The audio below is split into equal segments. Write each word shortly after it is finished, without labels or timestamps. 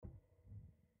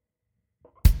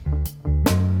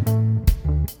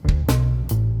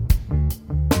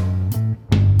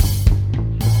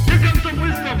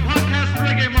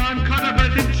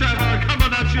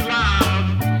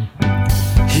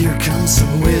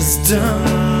wisdom,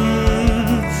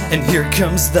 and here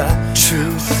comes the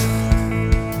truth.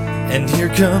 And here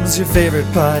comes your favorite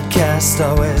podcast,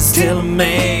 always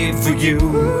tailor-made for you.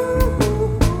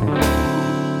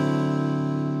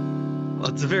 Well,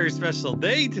 it's a very special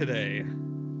day today.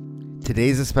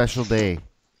 Today's a special day.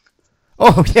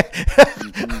 Oh, yeah.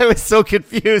 I was so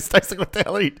confused. I was like, what the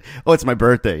hell are you... Oh, it's my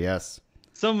birthday, yes.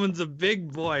 Someone's a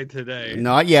big boy today.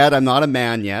 Not yet. I'm not a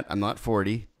man yet. I'm not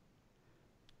 40.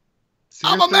 So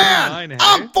I'm you're a man. 39, hey?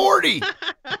 I'm 40.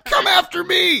 Come after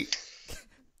me.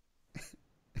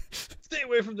 Stay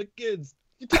away from the kids.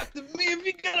 You talk to me if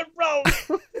you got it wrong.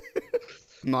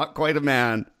 Not quite a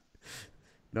man.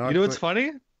 Not You know what's quite-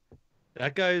 funny?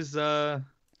 That guy's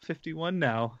 51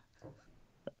 now.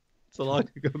 That's how long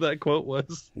ago that quote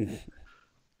was.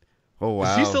 Oh,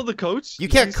 wow. Is he still the coach? You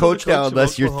Is can't he still the coach now of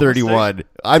unless you're Oklahoma State? 31.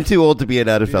 I'm too old to be an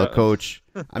NFL Yeah. coach.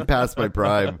 I'm past my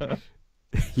prime.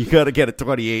 You got to get a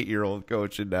 28-year-old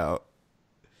coaching now.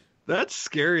 That's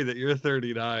scary that you're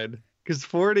 39. Because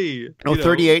 40. Oh,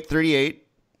 38.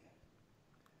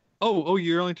 Oh,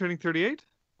 you're only turning 38?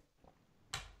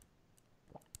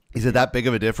 Is it that big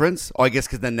of a difference? Oh, I guess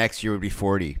because then next year would be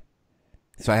 40.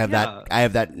 So I have Yeah.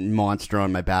 that monster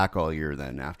on my back all year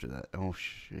then after that. Oh,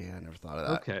 shit. I never thought of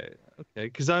that. Okay.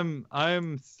 Because I'm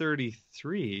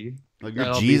 33. Like you're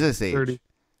and I'll be Jesus age.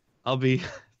 I'll be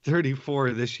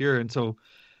 34 this year, and so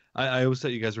I always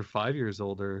thought you guys were 5 years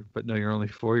older, but no, you're only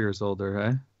 4 years older,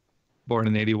 eh? Born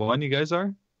in 81, you guys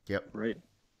are? Yep. Right.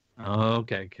 Oh,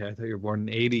 okay. I thought you were born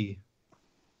in 80.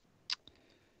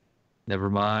 Never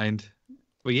mind.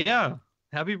 But yeah,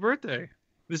 happy birthday.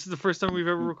 This is the first time we've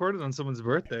ever recorded on someone's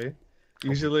birthday.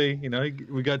 Usually,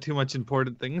 we got too much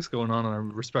important things going on our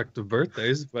respective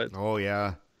birthdays, but Oh,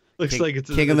 yeah. looks like it's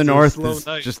King of the it's a North slow is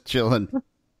night. just chilling.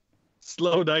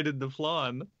 Slow night in the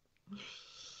flan.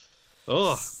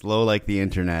 Oh, Slow like the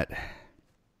internet.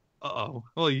 uh-oh.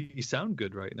 Well, you sound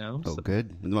good right now. Oh, so-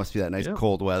 good. It must be that nice Yeah.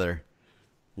 cold weather.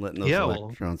 Letting those Yeah, well-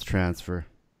 electrons transfer.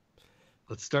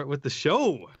 Let's start with the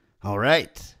show. All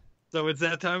right. So it's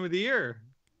that time of the year.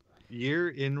 Year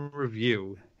in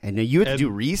review. And now you had to And- do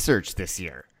research this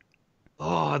year.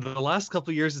 Oh, the last couple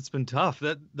of years it's been tough.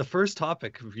 That the first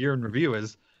topic of year in review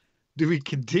is, do we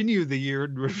continue the year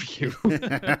in review?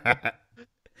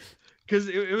 Because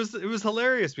it was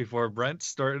hilarious before Brent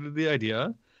started the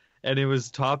idea, and it was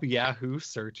top Yahoo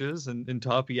searches and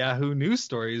top Yahoo news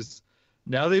stories.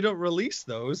 Now they don't release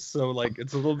those, so like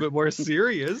it's a little bit more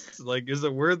serious. Like, is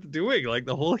it worth doing? Like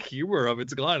the whole humor of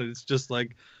it's gone. It's just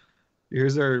like,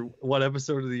 here's our one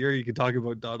episode of the year you can talk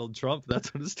about Donald Trump.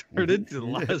 That's what it's turned into the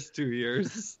last 2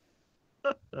 years.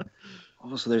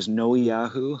 Oh, so there's no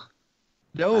Yahoo?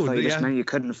 No, I thought you just yeah. meant you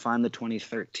couldn't find the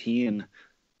 2013.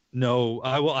 No,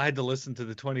 I had to listen to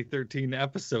the 2013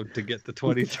 episode to get the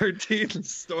 2013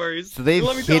 stories. So they've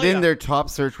Let me tell hidden ya, their top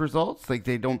search results? Like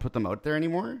they don't put them out there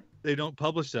anymore? They don't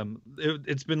publish them.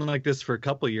 It's been like this for a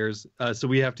couple of years. So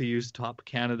we have to use top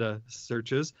Canada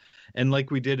searches. And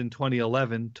like we did in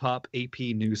 2011, top AP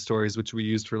news stories, which we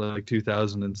used for like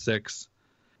 2006.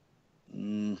 I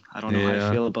don't know how Yeah.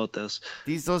 I feel about this.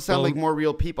 Those sound Well- like more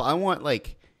real people. I want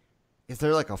is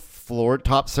there like a Florida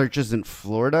top searches in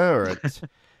Florida or a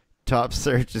top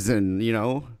searches in,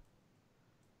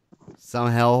 some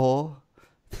hellhole?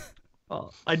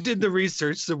 Well, I did the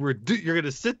research, so you're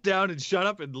gonna sit down and shut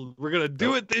up, and we're gonna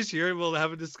do it this year, and we'll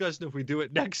have a discussion if we do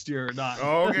it next year or not.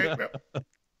 Okay.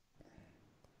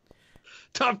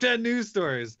 Top 10 news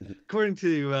stories, according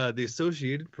to the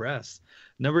Associated Press.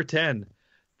 Number 10.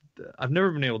 I've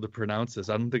never been able to pronounce this.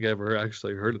 I don't think I ever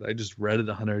actually heard it. I just read it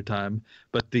 100 times.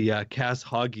 But the Cass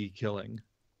Hoggy killing.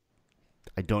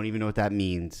 I don't even know what that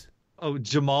means. Oh,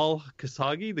 Jamal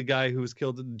Khashoggi, the guy who was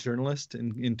killed, a journalist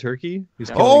in Turkey,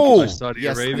 who's Oh, killed by Saudi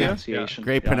yes, Arabia. pronunciation.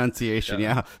 Great Yeah. pronunciation,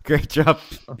 Yeah. yeah. Great job.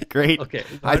 Great. Okay.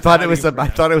 I how thought do it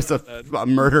was you a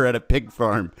murder at a pig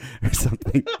farm or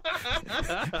something.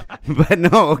 But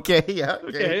no, okay, yeah.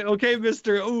 Okay,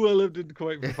 Mister. Oh, I lived in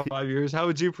Kuwait for 5 years. How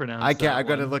would you pronounce? I can't. I that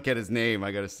got to one? look at his name.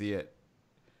 I got to see it.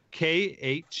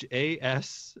 Khashoggi.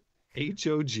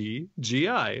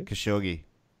 Khashoggi.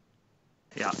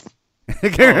 Yeah.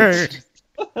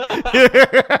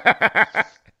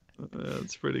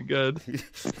 That's pretty good.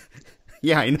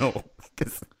 Yeah, I know.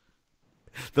 'Cause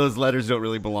those letters don't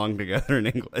really belong together in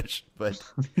English, but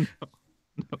you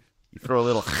throw a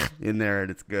little in there and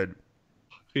it's good.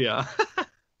 Yeah.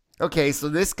 Okay, so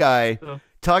this guy, Oh.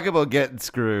 talk about getting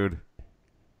screwed.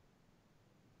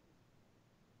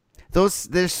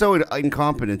 They're so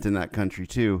incompetent in that country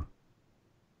too.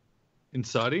 In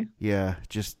Saudi? Yeah,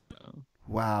 just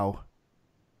wow.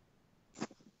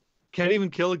 Can't even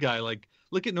kill a guy. Like,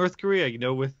 look at North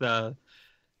Korea, with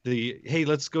hey,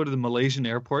 let's go to the Malaysian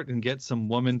airport and get some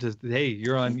woman to, hey,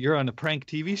 you're on a prank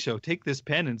TV show. Take this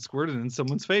pen and squirt it in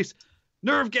someone's face.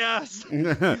 Nerve gas. He's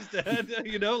dead.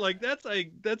 You know, like that's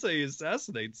how you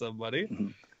assassinate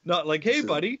somebody. Not like, hey,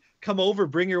 buddy, come over,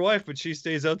 bring your wife, but she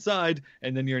stays outside,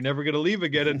 and then you're never gonna leave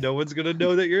again, and no one's gonna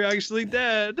know that you're actually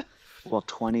dead. Well,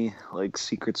 20 like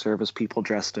Secret Service people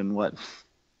dressed in what,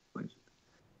 like,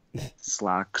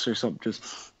 slacks or something,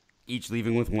 just Each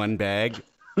leaving with one bag.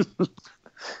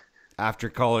 After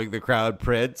calling the crowd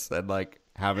Prince and like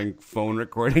having phone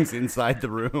recordings inside the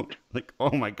room. Like,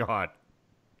 oh my God.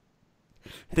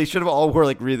 They should have all wore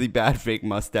like really bad fake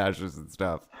mustaches and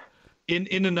stuff.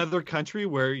 In another country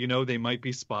where, you know, they might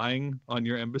be spying on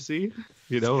your embassy,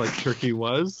 you know, like Turkey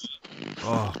was.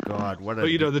 Oh God, what a...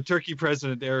 But you know, the Turkey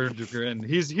president Erdogan,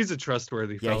 he's a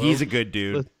trustworthy fellow. Yeah, he's a good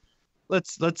dude.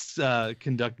 Let's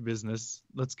conduct business.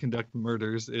 Let's conduct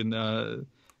murders in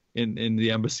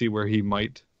the embassy where he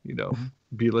might, you know,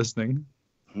 be listening.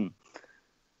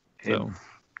 So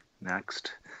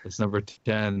next. it's number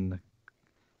 10.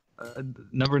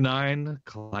 Number 9,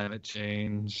 climate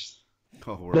change.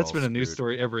 Oh, That's been a news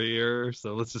story every year,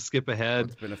 so let's just skip ahead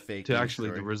It's been a fake to news actually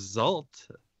story. the result.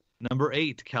 Number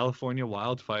 8, California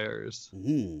wildfires.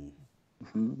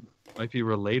 Might be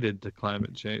related to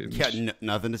climate change. Yeah,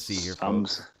 nothing to see here,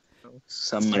 folks.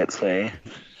 Some might say,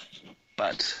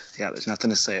 but yeah, there's nothing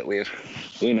to say.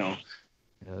 We know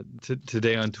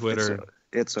Today on Twitter,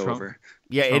 it's Trump- over.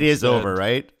 Yeah, Trump it is said- over,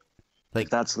 right? Like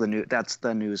that's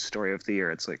the news story of the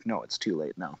year. It's like, no, it's too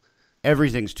late now.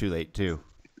 Everything's too late, too.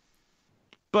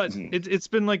 But it's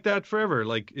been like that forever.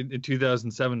 Like in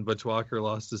 2007, Butch Walker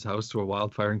lost his house to a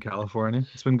wildfire in California.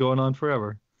 It's been going on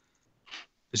forever.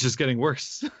 It's just getting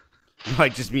worse. I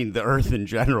just mean the Earth in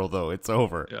general, though. It's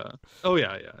over. Yeah. Oh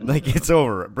yeah. Like, it's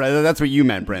over. Brent, that's what you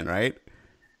meant, Brent, right?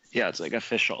 Yeah, it's like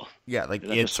official. Yeah, like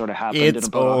That it's just sort of happened in it's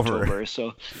about over. October,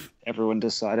 so everyone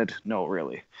decided, no,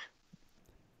 really,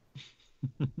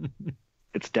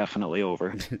 it's definitely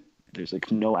over. There's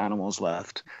like no animals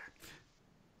left.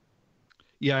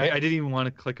 Yeah, I didn't even want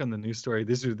to click on the news story.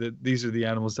 These are the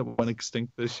animals that went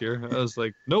extinct this year. I was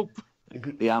like, nope.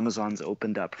 The Amazon's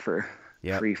opened up for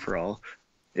Yep. free for all.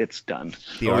 It's done.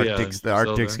 The Oh, yeah, Arctic's it's the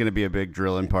Arctic's over. going to be a big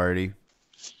drilling party.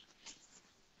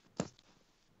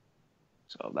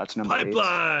 So that's number 8.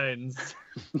 Pipelines.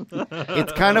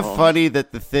 It's kind of funny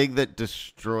that the thing that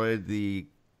destroyed the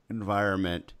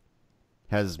environment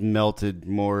has melted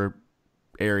more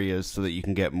areas so that you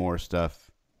can get more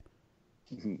stuff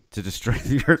to destroy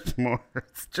the earth more.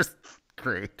 It's just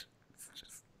great.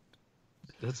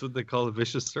 That's what they call a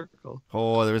vicious circle.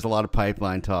 Oh, there was a lot of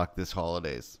pipeline talk this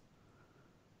holidays.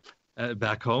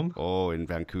 Back home. Oh, in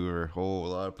Vancouver. Oh, a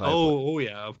lot of pipeline. Oh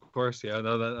yeah, of course. Yeah,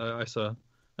 no, that I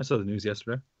saw the news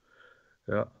yesterday.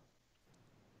 Yeah.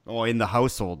 Oh, in the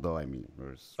household, though, I mean.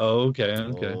 There's... Oh, okay.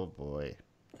 Oh, boy.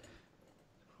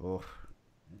 Oh.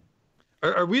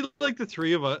 Are we like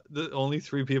the only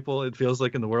 3 people it feels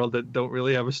like in the world that don't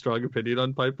really have a strong opinion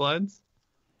on pipelines?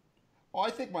 Well, I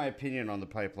think my opinion on the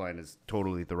pipeline is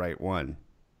totally the right one.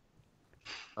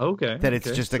 Okay. That it's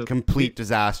okay. just a So- complete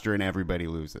disaster and everybody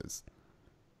loses.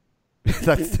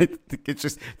 It's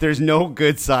just, there's no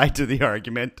good side to the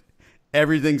argument.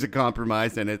 Everything's a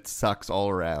compromise and it sucks all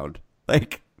around.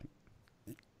 Like,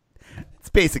 it's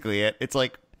basically it. It's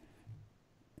like,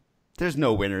 there's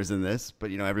no winners in this, but,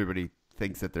 you know, everybody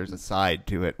thinks that there's a side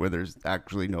to it where there's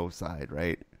actually no side,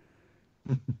 right?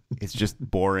 It's just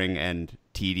boring and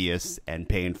tedious and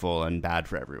painful and bad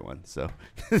for everyone. So,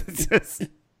 it's just,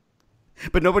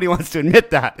 but nobody wants to admit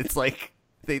that. It's like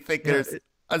they think there's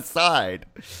a side.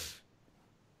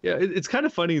 Yeah, it's kind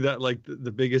of funny that like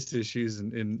the biggest issues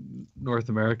in North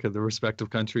America, the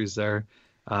respective countries there,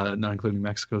 not including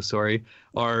Mexico, sorry,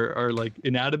 are like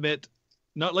inanimate,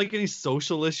 not like any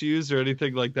social issues or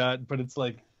anything like that, but it's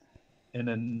like an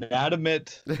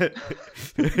inanimate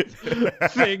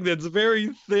thing that's very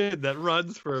thin that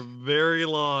runs for a very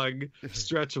long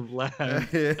stretch of land. And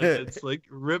it's like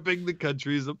ripping the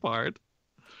countries apart.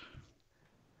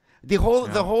 The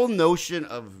whole notion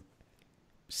of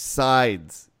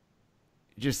sides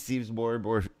just seems more and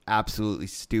more absolutely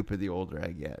stupid the older I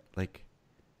get. Like,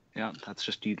 Yeah, that's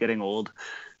just you getting old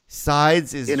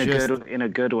sides is in just a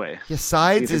good way. yeah,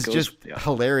 sides If it is goes- just yeah.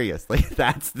 hilarious. Like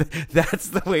that's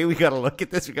the way we gotta look at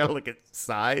this. We gotta look at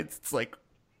sides. It's like,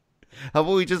 how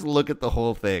about we just look at the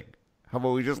whole thing? How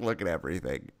about we just look at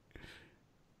everything?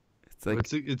 It's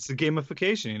like, It's a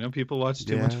gamification, you know. People watch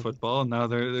too much Yeah. football, and now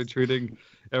they're treating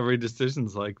every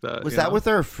decisions like that. was you that know? with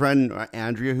our friend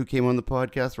Andrea who came on the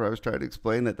podcast where I was trying to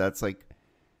explain that that's like,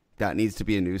 that needs to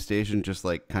be a news station, just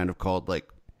like kind of called like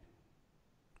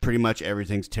pretty much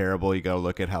everything's terrible. You got to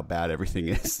look at how bad everything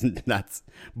is. And that's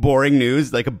boring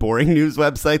news, like a boring news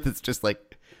website that's just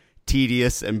like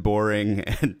tedious and boring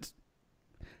and,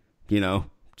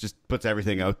 just puts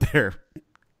everything out there.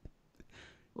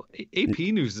 Well, AP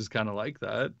News is kind of like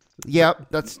that. Yeah,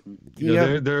 that's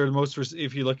they're most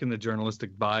if you look in the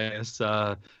journalistic bias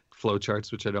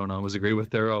flowcharts, which I don't always agree with,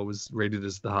 they're always rated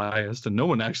as the highest, and no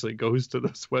one actually goes to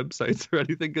those websites or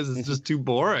anything because it's just too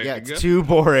boring. Yeah, it's too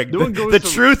boring. No one goes the to-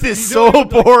 truth is you so don't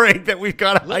even- boring that we've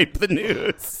got to hype the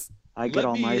news. I get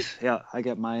Let I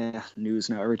get my news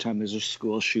now every time there's a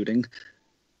school shooting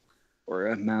or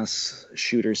a mass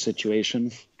shooter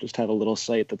situation. Just have a little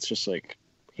site that's just like,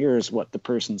 here's what the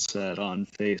person said on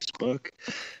Facebook.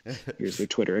 Here's their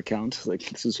Twitter account. Like,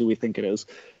 this is who we think it is.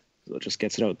 So it just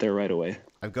gets it out there right away.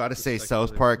 I've got to say, like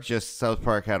South really-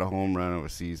 Park had a home run of a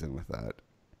season with that.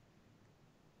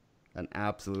 An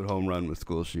absolute home run with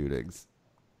school shootings.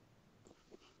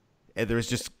 And there was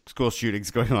just school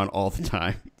shootings going on all the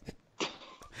time.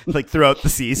 Like throughout the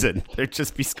season, there'd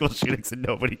just be school shootings and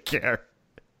nobody care.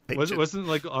 Wasn't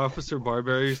like Officer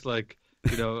Barbary's like,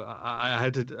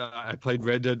 I played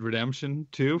Red Dead Redemption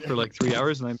 2 for like 3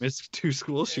 hours and I missed 2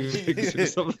 school shootings or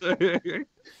something.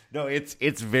 No, it's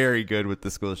very good with the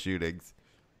school shootings.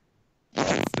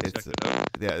 It's Check it out.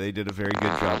 yeah, they did a very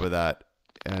good job of that.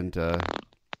 And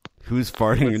who's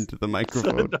farting into the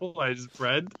microphone? No, I just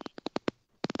Fred.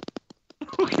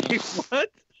 Okay, what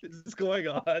is going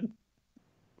on?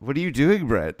 What are you doing,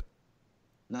 Brett?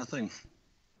 Nothing.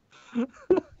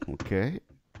 Okay.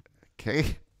 Okay.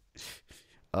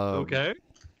 I thought,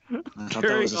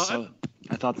 Carry on.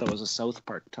 I thought that was a South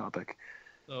Park topic.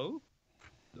 Oh.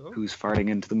 Who's farting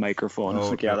into the microphone? It's Oh,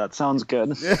 like, yeah, that sounds good.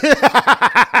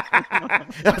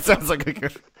 That sounds like a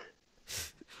good.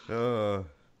 Oh.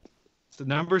 So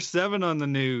number 7 on the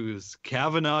news,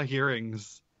 Kavanaugh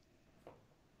hearings.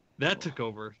 That took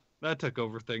over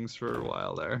things for a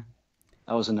while there.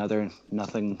 That was another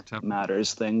nothing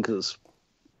matters thing because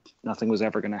nothing was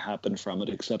ever going to happen from it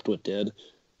except what did.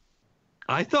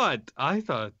 I thought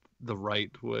the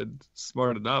right would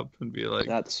smarten up and be like,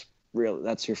 That's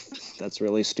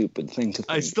really stupid thing to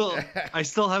think. I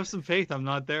still have some faith. I'm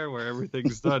not there where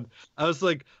everything's done. I was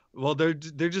like, well, they're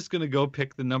just gonna go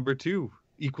pick the number 2,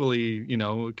 equally,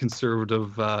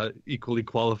 conservative, equally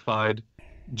qualified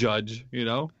judge,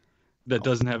 that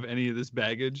doesn't have any of this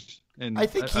baggage. And I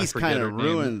think he's forget kind her of name.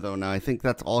 ruined though now. I think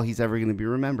that's all he's ever going to be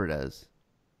remembered as.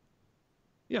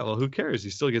 Yeah, well, who cares? He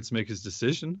still gets to make his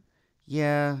decision.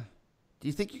 Yeah. Do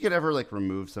you think you could ever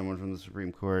remove someone from the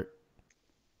Supreme Court?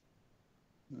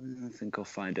 I think I'll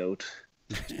find out.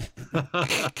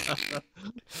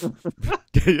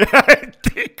 I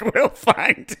think we'll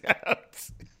find out.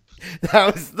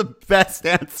 That was the best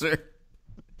answer.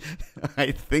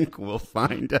 I think we'll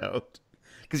find out.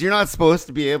 Because you're not supposed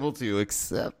to be able to,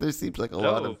 except there seems like a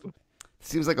lot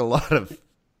of.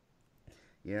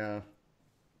 Yeah.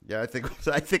 Yeah, I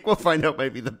think we'll find out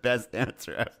might be the best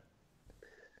answer.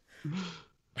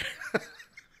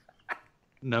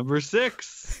 Number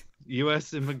 6,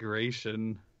 U.S.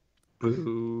 immigration.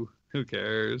 Boo. Who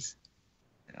cares?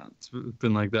 Yeah. It's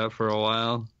been like that for a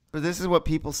while. But this is what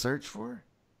people search for?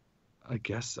 I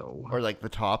guess so. Or the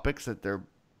topics that they're.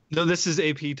 No, this is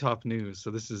AP Top News, so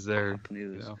this is their Top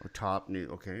news. Or top new.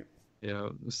 Okay.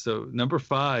 So number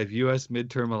 5, U.S.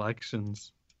 midterm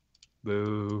elections.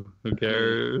 Boo. Who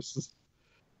cares?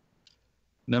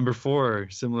 Number 4,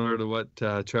 similar to what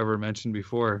Trevor mentioned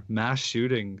before, mass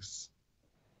shootings.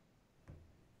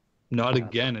 Not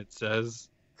again, it says.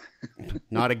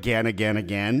 Not again.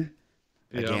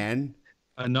 Yeah. Again.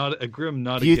 Not a grim.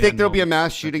 Not. Do you again think there'll be a moment.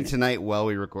 mass shooting tonight while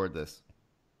we record this?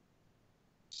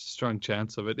 Strong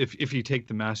chance of it. If you take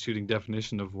the mass shooting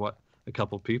definition of what a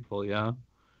couple people, yeah.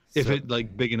 If So-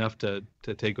 it big enough to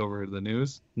take over the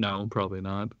news, no, probably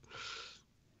not.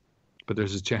 But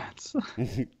there's a chance.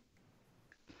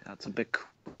 That's a bit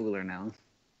cooler now.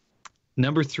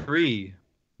 Number 3,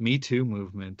 Me Too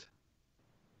movement.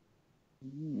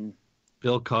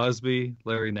 Bill Cosby,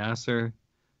 Larry Nassar,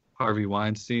 Harvey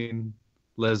Weinstein,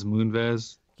 Les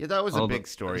Moonves. Yeah, that was a All big the-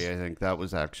 story. I think that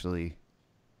was actually.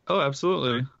 Oh,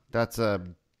 absolutely. That's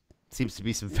seems to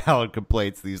be some valid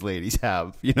complaints these ladies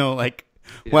have.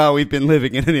 Wow, we've been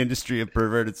living in an industry of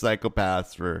perverted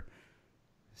psychopaths for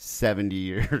 70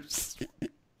 years.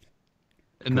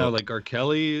 And now, R.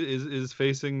 Kelly is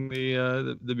facing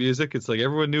the music. It's like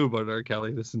everyone knew about R.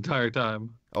 Kelly this entire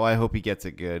time. Oh, I hope he gets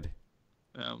it good.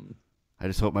 Um, I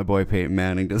just hope my boy Peyton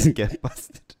Manning doesn't get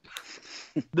busted.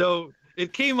 though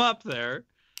it came up there,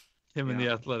 him and the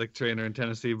athletic trainer in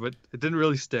Tennessee, but it didn't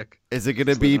really stick. Is it going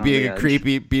to Living be on the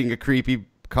edge. being a creepy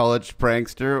college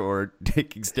prankster or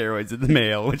taking steroids in the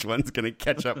mail? Which one's going to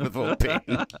catch up with old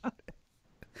Peyton?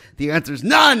 The answer's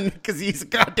none, because he's a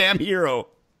goddamn hero.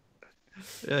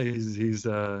 Yeah, he's Just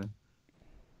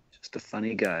a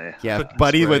funny guy. Yeah, That's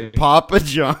buddy right. with Papa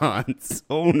John's.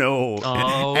 Oh, no.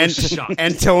 Oh, and, shucks.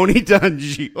 and Tony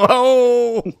Dungy.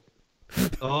 Oh!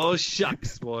 Oh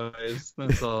shucks, boys.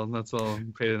 That's all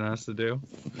Peyton has to do.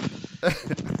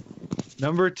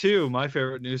 Number 2, my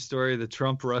favorite news story: the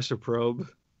Trump Russia probe.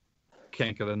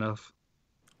 Can't get enough.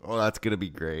 Oh, that's going to be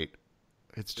great.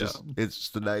 It's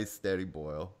just a nice steady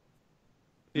boil.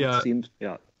 Yeah,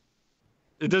 Yeah.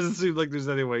 it doesn't seem like there's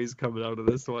any way he's coming out of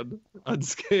this one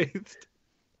unscathed.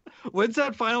 When's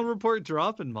that final report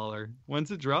dropping, Mueller? When's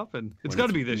it dropping? It's got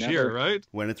to be this year, never. right?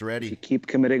 When it's If you ready. keep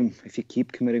committing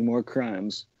more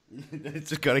crimes, It's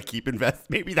just got to keep invest.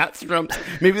 Maybe that's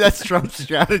Trump's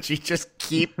strategy. Just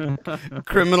keep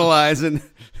criminalizing.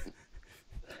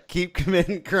 Keep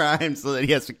committing crimes so that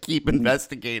he has to keep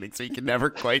investigating so he can never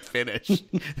quite finish.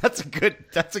 That's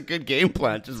a good game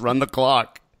plan. Just run the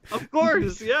clock. Of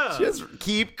course, yeah. Just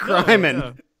keep Yeah, criming.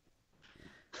 yeah.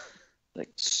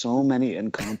 like so many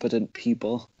incompetent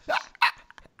people.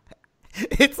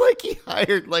 It's like he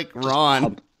hired like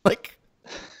Ron. Like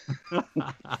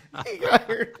he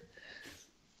hired.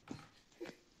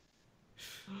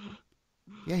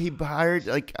 Yeah, he hired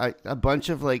like a bunch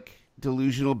of like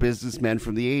delusional businessmen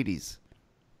from the 80s.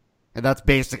 And that's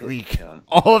basically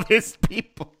all of his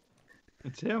people.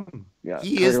 It's him. Yeah,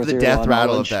 He Carter, is with the your death law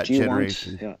rattle of knowledge, that do you want-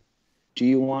 generation. Do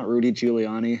you want Rudy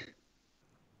Giuliani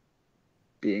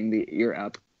being your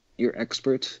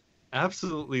expert?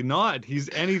 Absolutely not. He's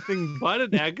anything but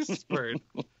an expert.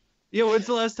 Yeah, when's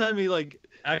the last time he like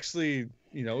actually,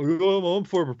 I'm a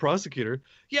former prosecutor.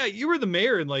 Yeah, you were the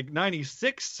mayor in like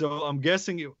 '96, so I'm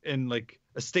guessing you in like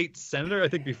a state senator. I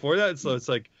think before that, so it's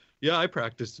like, yeah, I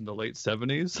practiced in the late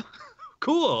 '70s.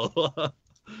 Cool.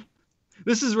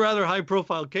 This is a rather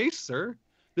high-profile case, sir.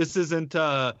 This isn't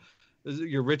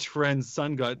your rich friend's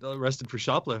son got arrested for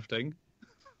shoplifting.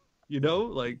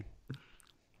 Like,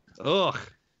 ugh.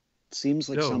 It seems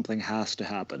like No. something has to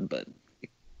happen, but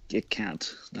it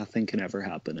can't. Nothing can ever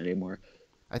happen anymore.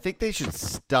 I think they should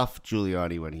stuff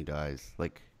Giuliani when he dies.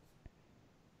 Like,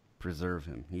 preserve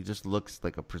him. He just looks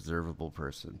like a preservable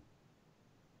person.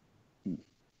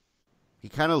 He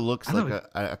kind of looks I like don't-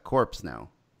 a corpse now.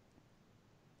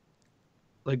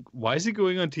 Like, why is he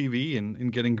going on TV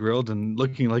and getting grilled and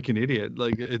looking like an idiot?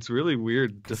 Like, it's really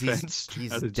weird 'Cause defense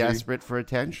he's strategy. desperate for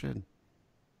attention.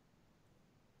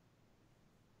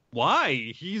 Why?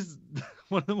 He's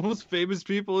one of the most famous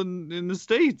people in the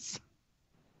States,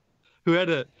 who had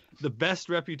the best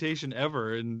reputation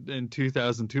ever in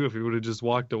 2002 if he would have just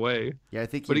walked away. Yeah, I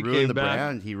think But he he came ruined the back.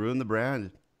 brand. He ruined the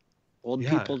brand. Old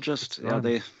Yeah, people just gone.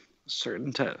 they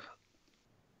certain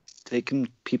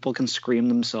people can scream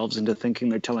themselves into thinking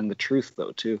they're telling the truth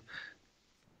though too.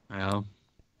 Yeah.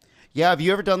 Yeah, have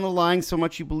you ever done the lying so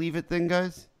much you believe it thing,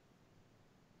 guys?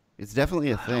 It's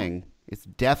definitely a thing. It's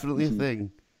definitely a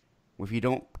thing. If you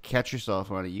don't catch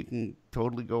yourself on it, you can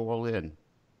totally go all in.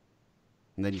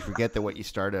 And then you forget that what you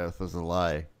started out with was a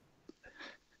lie.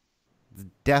 It's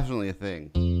definitely a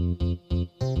thing.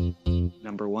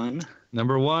 Number one,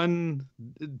 Number 1,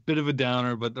 a bit of a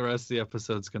downer, but the rest of the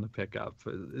episode's going to pick up.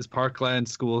 Is Parkland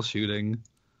school shooting.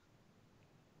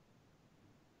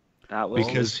 that was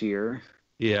Because- this year.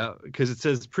 Yeah, because it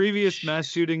says previous mass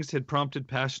shootings had prompted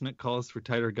passionate calls for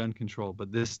tighter gun control,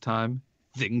 but this time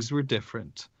things were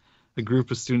different. A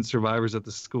group of student survivors at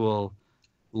the school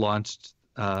launched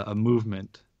a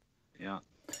movement Yeah.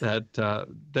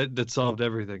 that solved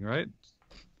everything, right?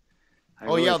 I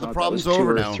Oh, yeah, the thought that problem's was 2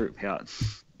 over or now. 3 Yeah.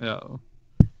 Yeah.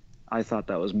 I thought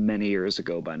that was many years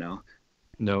ago by now.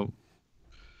 No.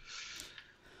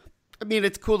 I mean,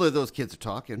 it's cool that those kids are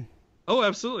talking. Oh,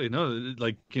 absolutely. No,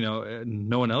 like,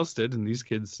 no one else did. And these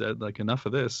kids said, like, enough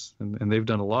of this. And they've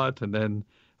done a lot. And then,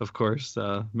 of course,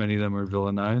 many of them are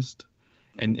villainized.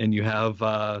 And you have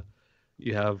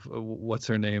what's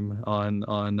her name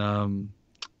on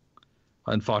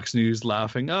Fox News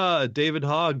laughing. David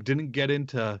Hogg didn't get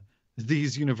into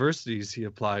these universities he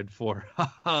applied for.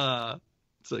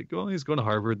 It's like, well, he's going to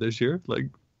Harvard this year. Like,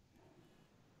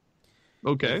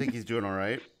 okay. I think he's doing all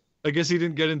right. I guess he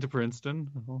didn't get into Princeton.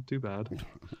 Well, too bad.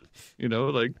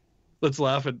 Like, let's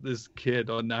laugh at this kid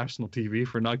on national TV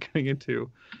for not getting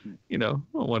into,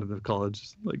 one of the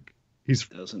colleges. Like, he's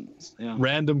Doesn't yeah.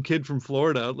 random kid from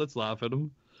Florida. Let's laugh at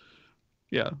him.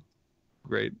 Yeah,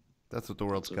 great. That's what the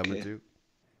world's It's coming okay. to.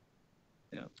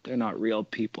 Yeah. They're not real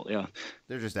people. Yeah.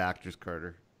 They're just actors,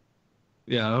 Carter.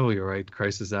 Yeah, oh, you're right.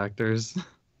 Crisis actors.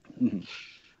 Mhm.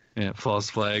 Yeah, false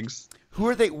flags. Who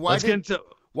are they? Let's get into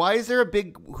Why is there a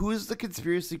big? Who's the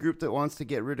conspiracy group that wants to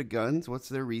get rid of guns? What's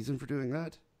their reason for doing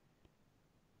that?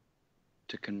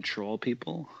 To control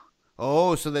people.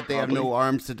 Oh, so that they have no Probably.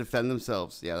 arms to defend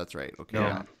themselves. Yeah, that's right. Okay, No,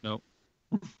 yeah. no.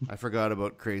 I forgot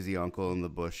about Crazy Uncle in the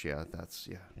bush. Yeah,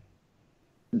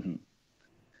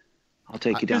 I'll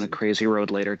take you down a crazy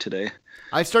road later today.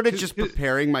 I started just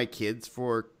preparing my kids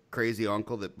for Crazy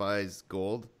Uncle that buys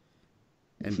gold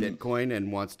and Bitcoin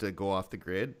and wants to go off the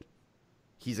grid.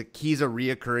 He's a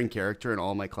reoccurring character in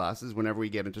all my classes whenever we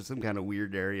get into some kind of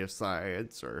weird area of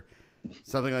science or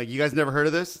something like, you guys never heard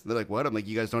of this? They're like, what? I'm like,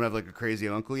 you guys don't have like a crazy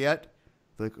uncle yet?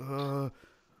 They're like,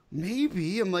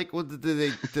 maybe. I'm like, well,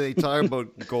 do they talk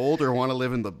about gold or want to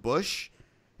live in the bush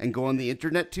and go on the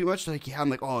internet too much? They're like, yeah.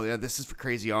 I'm like, oh yeah, this is for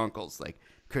crazy uncles. Like,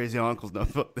 crazy uncles know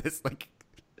about this. Like,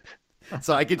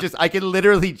 so I could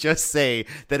literally just say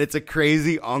that it's a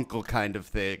crazy uncle kind of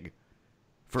thing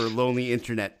for lonely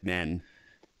internet men.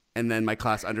 And then my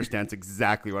class understands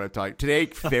exactly what I'm talking. Today,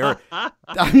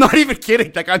 I'm not even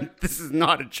kidding. Like, this is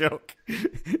not a joke.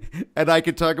 And I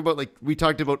could talk about, like, we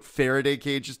talked about Faraday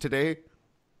cages today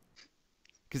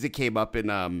because it came up in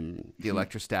the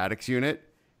electrostatics unit.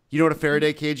 You know what a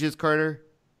Faraday cage is, Carter?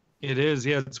 It is,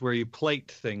 yeah. It's where you plate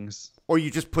things. Or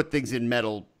you just put things in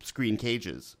metal screen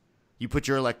cages. You put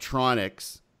your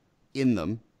electronics in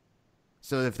them.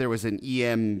 So if there was an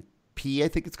EMP, I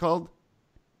think it's called.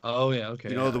 Oh, yeah, okay.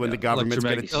 You know, when the government's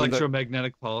gonna-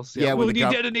 electromagnetic pulse. Yeah, Yeah, when when the you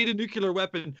gov- detonate a nuclear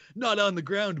weapon, not on the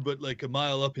ground, but like a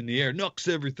mile up in the air, knocks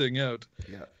everything out.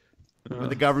 Yeah. When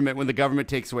the government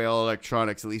takes away all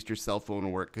electronics, at least your cell phone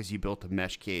will work because you built a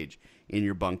mesh cage in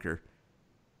your bunker.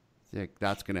 Like,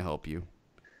 that's going to help you.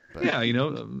 But, Yeah, you know,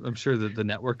 I'm sure that the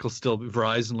network will still be,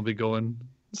 Verizon will be going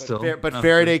still. But after-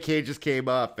 Faraday cages came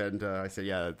up, and I said,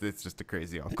 yeah, it's just a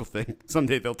crazy uncle thing.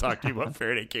 Someday they'll talk to you about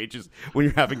Faraday cages when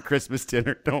you're having Christmas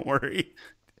dinner. Don't worry.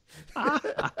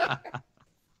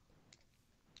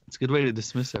 It's a good way to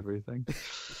dismiss everything.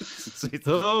 It's-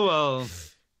 Oh, well.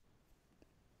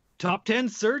 Top 10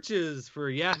 searches for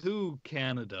Yahoo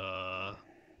Canada.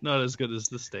 Not as good as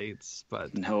the States,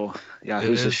 but No, yeah, It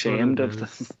who's is what ashamed it of the?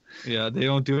 is. yeah, they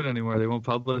don't do it anymore. They won't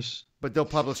publish. But they'll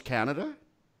publish Canada?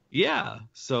 Yeah,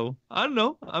 so I don't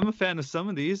know. I'm a fan of some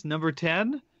of these. Number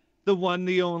 10, the one,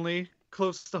 the only,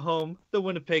 close to home, the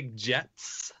Winnipeg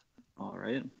Jets. All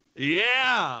right,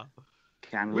 Yeah,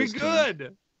 Canada's we're team.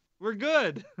 good. We're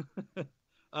good.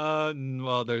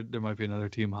 Well, there might be another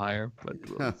team higher, but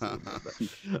we'll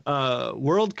see.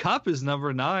 World Cup is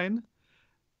number 9.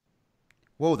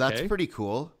 Whoa, that's Okay. pretty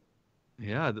cool.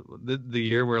 Yeah, the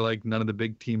year where like none of the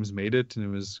big teams made it, and it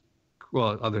was,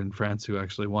 well, other than France who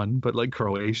actually won, but like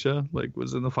Croatia like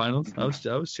was in the finals. I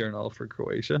was cheering all for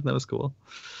Croatia. That was cool.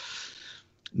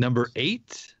 Number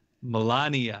 8,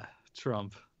 Melania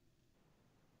Trump,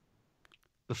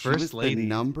 the She was first the lady.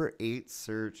 number 8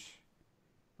 search.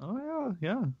 Oh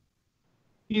yeah.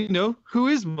 You know who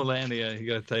is Melania? You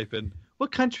gotta type in.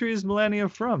 What country is Melania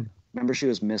from? Remember, she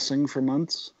was missing for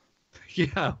months.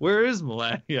 Yeah, where is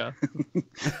Melania?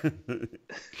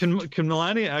 Can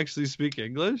Melania actually speak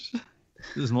English?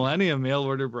 Is Melania a mail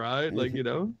order bride? Like, you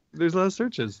know, there's a lot of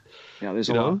searches. Yeah, there's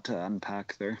You a know? lot to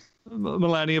unpack there.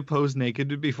 Melania posed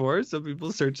naked before, so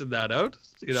people searching that out.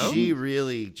 You know, She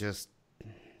really just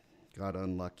got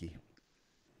unlucky.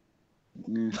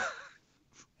 Yeah.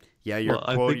 Yeah, your Well,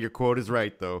 I quote think- your quote is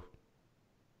right though.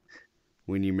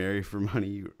 When you marry for money,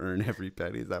 you earn every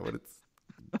penny. Is that what it's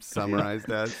summarized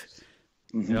as?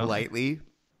 Mhm. Yeah. Lightly.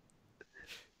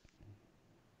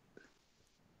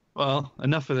 well,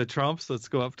 enough of the Trumps. Let's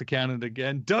go up to Canada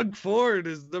again. Doug Ford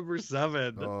is number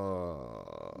 7.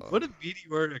 Oh. What a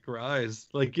meteoric rise!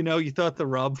 Like, you know, you thought the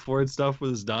Rob Ford stuff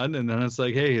was done, and then it's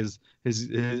like, hey,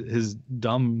 his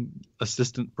dumb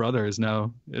assistant brother is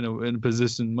now in a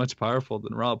position much powerful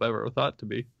than Rob ever thought to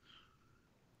be.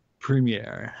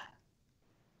 Premier,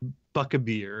 buck a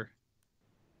beer,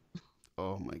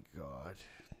 Oh my god.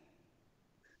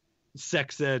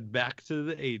 sex ed back to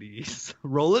the 80s.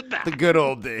 Roll it back. The good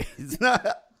old days.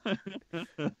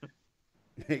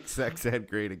 Make sex ed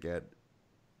great again.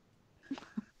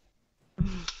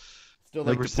 Still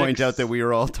like Number to point 6. out that we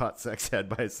were all taught sex ed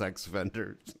by sex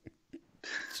offenders.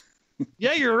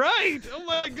 Yeah, you're right. Oh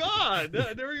my God,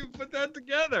 I never even put that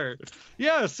together.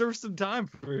 Yeah, serve some time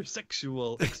for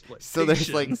sexual exploitation.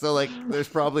 So there's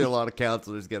probably a lot of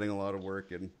counselors getting a lot of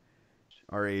work in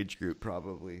our age group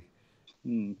probably.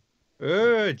 Hmm.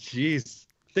 Oh, jeez.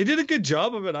 They did a good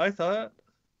job of it, I thought.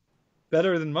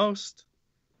 Better than most.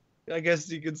 I guess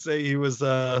you could say he was,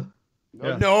 Yeah.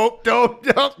 Nope, don't.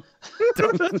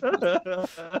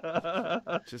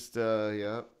 Just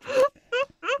yeah.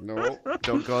 No,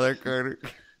 don't go there, Carter.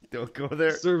 Don't go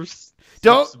there. Serves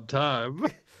Don't- some time.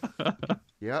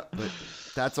 Yeah, but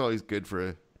that's always good for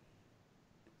a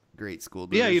great school.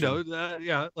 Yeah, Division.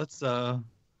 let's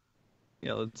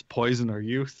poison our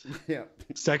youth Yeah.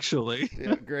 sexually.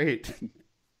 Yeah, great.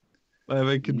 I have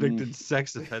a convicted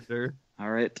sex offender.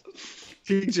 All right.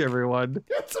 Teach everyone.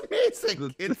 That's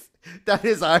amazing. That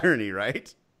is irony,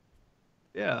 right?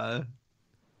 Yeah.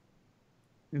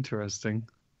 Interesting.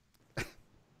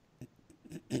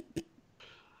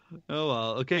 Oh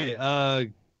well. Okay.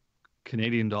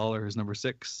 Canadian dollar is number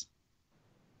 6.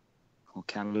 Well,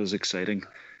 Canada's exciting.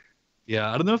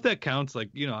 Yeah, I don't know if that counts. Like,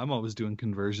 I'm always doing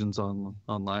conversions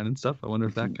online and stuff. I wonder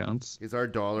if that counts. Is our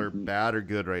dollar bad or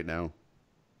good right now?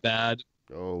 Bad.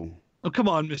 Oh, Come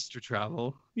on, Mr.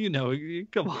 Travel.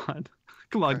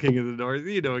 Come on, King of the North.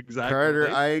 You know exactly. Carter,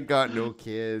 right? I ain't got no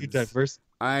kids. You diverse.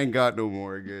 I ain't got no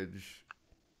mortgage.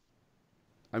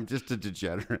 I'm just a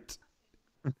degenerate.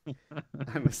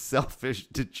 I'm a selfish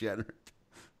degenerate.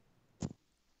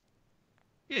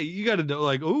 Yeah, you got to know,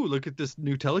 like, oh, look at this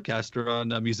new Telecaster on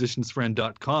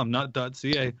musiciansfriend.com, not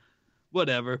 .ca.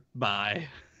 Whatever. Bye.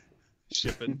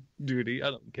 Shipping duty. I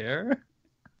don't care.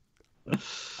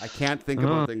 I can't think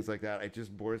about things like that. It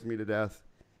just bores me to death.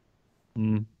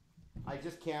 Mm. I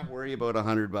just can't worry about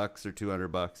 $100 or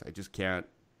 $200. I just can't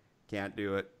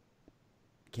do it.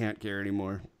 Can't care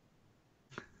anymore.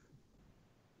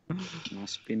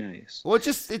 Must be nice. Well, it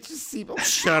just seems. Oh,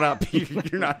 shut up!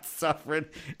 You're not suffering.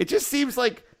 It just seems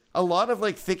like a lot of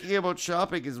like thinking about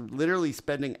shopping is literally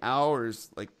spending hours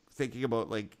like thinking about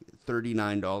like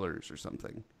 $39 or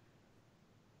something,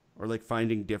 or like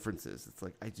finding differences. It's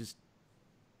like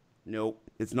nope,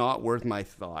 it's not worth my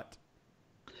thought.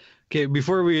 Okay,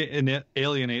 before we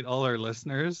alienate all our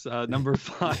listeners, number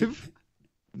 5,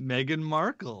 Meghan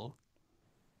Markle,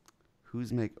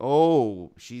 Who's Meg?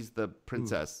 Oh, she's the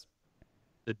princess.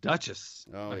 the Duchess.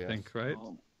 Oh, I yes. think, right?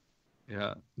 Oh,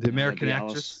 Yeah, the American that'd be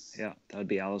actress. Yeah, that'd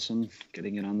be Allison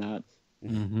getting in on that.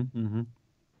 Mm-hmm.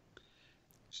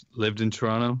 She lived in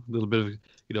Toronto. A little bit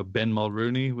of, Ben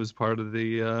Mulrooney was part of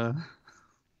the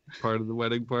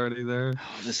wedding party there.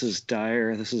 Oh, this is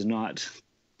dire. This is not.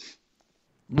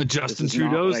 Justin is not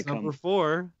Trudeau's what I number come-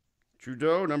 4.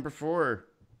 Trudeau, number 4.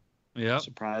 Yeah,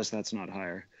 Surprised that's not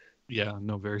higher. yeah,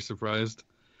 no, very surprised.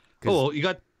 'Cause- Oh,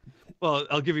 well,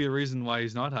 I'll give you a reason why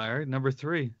he's not higher. Number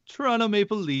 3, Toronto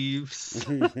Maple Leafs.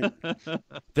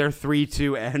 They're 3,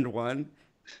 2, and 1.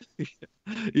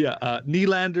 Yeah,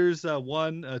 Nylander's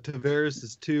 1, Tavares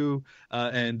is 2,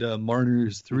 and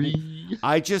Marner's 3.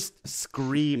 I just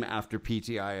scream after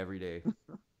PTI every day.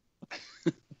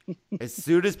 As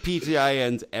soon as PTI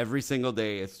ends every single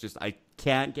day, it's just I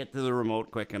can't get to the remote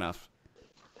quick enough.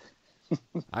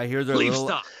 I hear their Leaf little,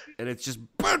 stop. and it's just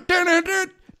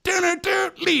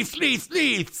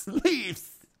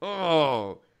Leafs.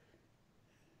 Oh.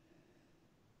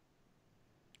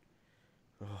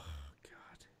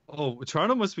 Oh,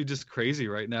 Toronto must be just crazy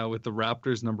right now with the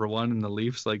Raptors number 1 and the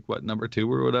Leafs like what number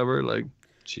 2 or whatever. Like,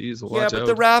 jeez, watch Yeah, out. but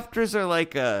the Raptors are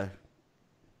like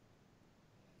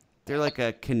they're like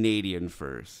a Canadian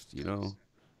first, I don't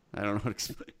know how to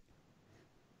explain.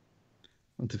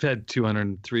 They've had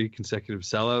 203 consecutive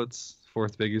sellouts,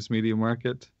 4th biggest media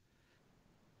market.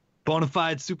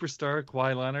 Bonafide superstar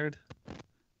Kawhi Leonard.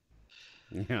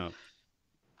 Yeah.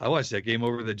 I watched that game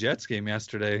over the Jets game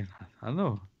yesterday. I don't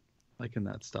know, liking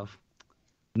that stuff.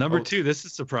 Number 2, this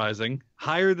is surprising.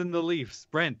 Higher than the Leafs.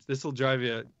 Brent, this will drive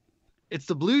you. It's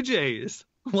the Blue Jays.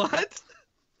 What?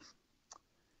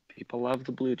 People love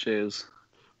the Blue Jays.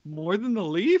 More than the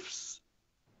Leafs?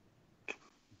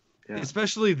 Yeah.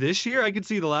 Especially this year? I could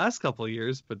see the last couple of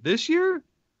years, but this year?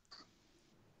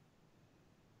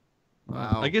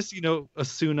 Wow. I guess,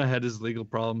 Asuna had his legal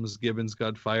problems. Gibbons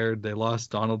got fired. They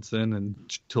lost Donaldson, and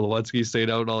Tulowitzki stayed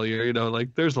out all year.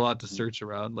 There's a lot to search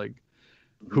around. Like,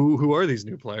 who are these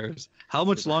new players? How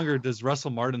much longer does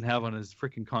Russell Martin have on his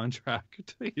freaking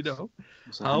contract?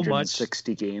 It's How much?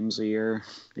 160 games a year.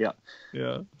 Yeah.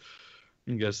 Yeah,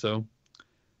 I guess so.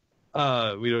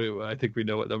 I think we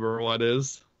know what number 1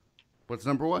 is. What's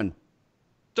number 1?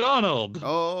 Donald.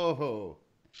 Oh.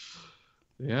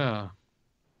 Yeah,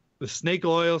 the snake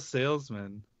oil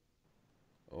salesman.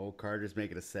 Oh, Carter's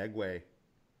making a segue.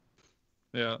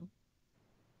 Yeah.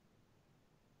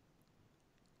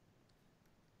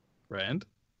 Rand?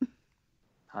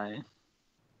 Hi.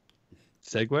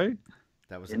 Segway?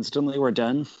 That was Instantly, we're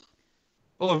done.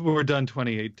 Oh, we're done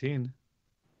 2018.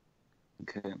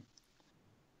 Okay.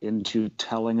 Into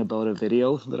telling about a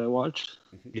video that I watched.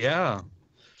 Yeah.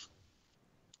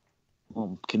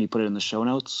 Well, can you put it in the show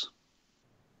notes?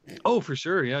 Oh, for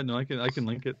sure. Yeah, no, I can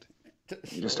link it.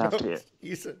 You just have to.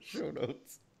 You said show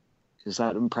notes. Is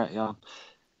that Yeah.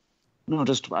 No,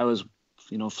 just I was,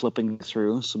 flipping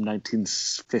through some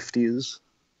 1950s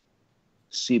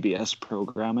CBS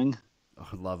programming. Oh,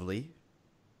 lovely.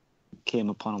 Came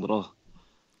upon a little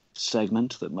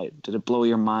segment did it blow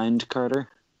your mind, Carter?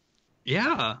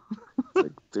 Yeah.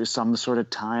 Like there's some sort of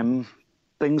time,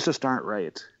 things just aren't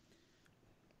right.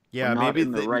 Yeah, We're not maybe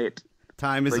in the right.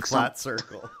 time is like a flat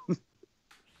circle.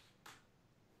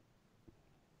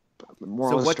 The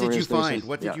moral So what did story you is there's find?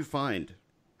 What did yeah. you find?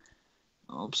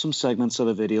 Some segments of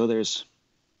the video. There's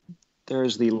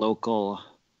the local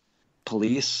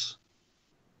police,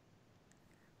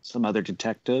 some other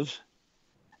detective,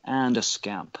 and a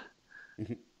scamp.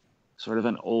 Sort of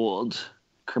an old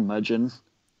curmudgeon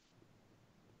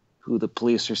who the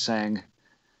police are saying,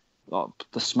 well,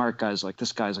 the smart guy's like,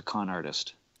 this guy's a con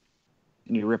artist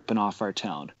and you're ripping off our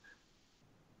town.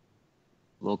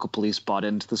 Local police bought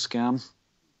into the scam.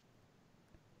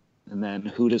 And then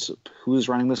who's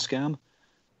running the scam?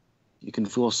 You can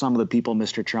fool some of the people,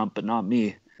 Mr. Trump, but not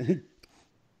me. Because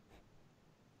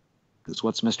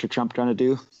what's Mr. Trump trying to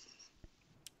do?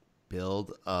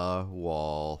 Build a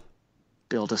wall.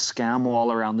 Build a scam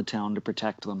wall around the town to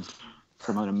protect them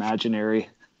from an imaginary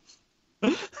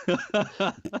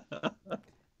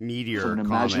Meteor from an comet.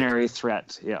 imaginary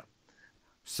threat. Yeah.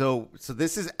 So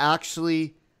this is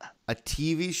actually a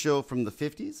TV show from the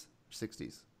 50s,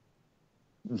 60s.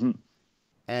 Mm-hmm.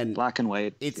 And Black and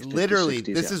white. it's 50s, literally,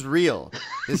 60s, this yeah. is real.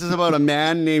 This is about a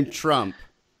man named Trump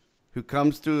who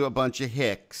comes to a bunch of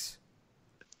hicks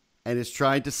and is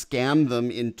trying to scam them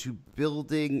into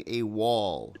building a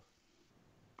wall.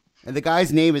 And the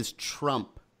guy's name is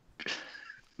Trump.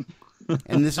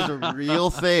 And this is a real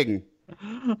thing.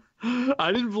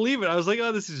 I didn't believe it. I was like,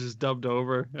 oh, this is just dubbed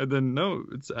over. And then, no,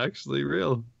 it's actually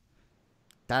real.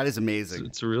 That is amazing.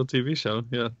 It's a real TV show,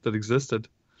 yeah, that existed.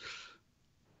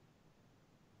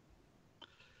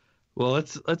 Well,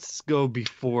 let's go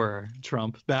before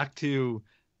Trump. Back to,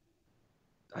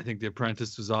 I think The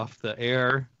Apprentice was off the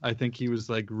air. I think he was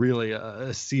like really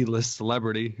a C-list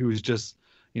celebrity who was just,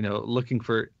 looking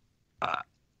for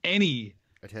any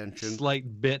Attention.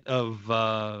 slight bit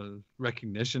of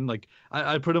recognition. Like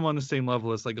I put him on the same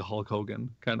level as like a Hulk Hogan,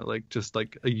 kind of like just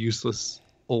like a useless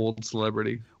old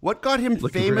celebrity. What got him Looking for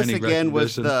famous any again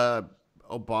was recognition. the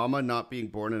Obama not being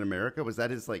born in America. Was that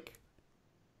his like?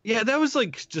 Yeah, that was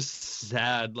like just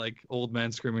sad, like old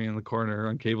man screaming in the corner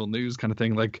on cable news kind of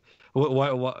thing. Like,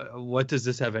 what does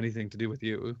this have anything to do with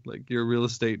you? Like, you're a real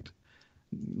estate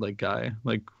like guy.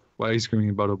 Like, why are you screaming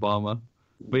about Obama?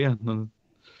 But yeah, no,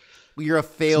 You're a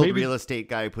failed maybe- real estate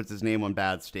guy who puts his name on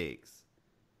bad stakes.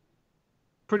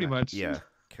 pretty much. Yeah.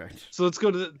 Okay. So let's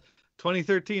go to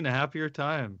 2013, a happier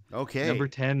time. Okay. Number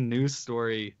 10 news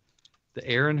story: the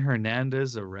Aaron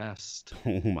Hernandez arrest.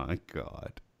 Oh my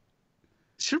God.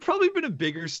 Should have probably been a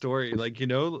bigger story, like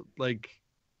like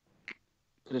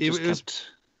But it It just was- kept.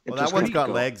 Well, it that just one's kept got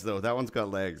going. legs though. That one's got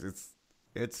legs.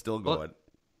 It's still Well, going.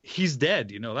 he's dead.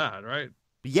 You know that, right?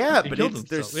 Yeah, he but killed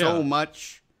there's himself, so yeah.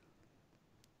 much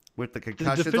with the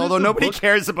concussions. definitive Although nobody book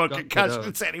cares about got put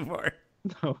concussions anymore.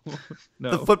 No,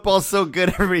 no. The football's so good,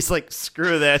 everybody's like,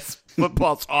 screw this.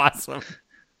 Football's awesome.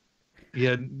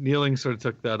 Yeah, kneeling sort of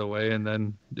took that away, and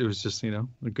then it was just a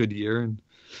good year, and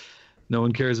no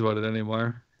one cares about it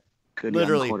anymore. Good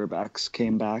Literally. young quarterbacks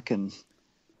came back and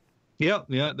Yeah,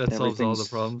 that solves all the everything's-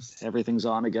 problems. everything's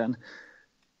on again.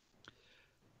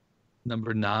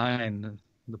 Number 9,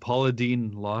 the Paula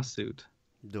Dean lawsuit.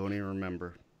 Don't even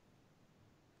remember.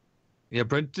 Yeah,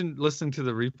 Brent didn't listen to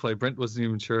the replay. Brent wasn't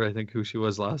even sure, I think, who she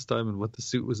was last time and what the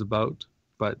suit was about.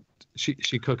 But she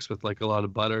cooks with like a lot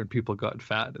of butter, and people got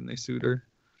fat and they sued her.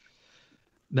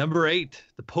 Number 8,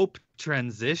 the Pope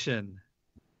transition.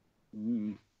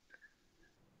 Mm.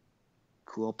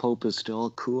 Cool Pope is still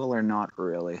cool or not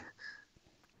really?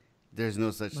 There's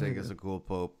no such thing as a cool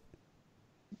pope.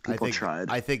 People tried.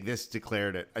 I think this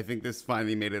declared it. I think this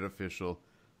finally made it official.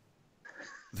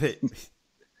 That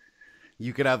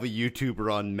you could have a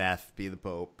YouTuber on meth be the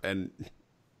pope, and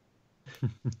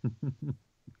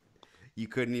you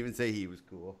couldn't even say he was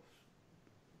cool.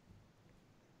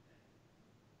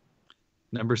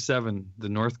 Number 7, the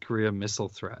North Korea missile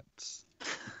threats.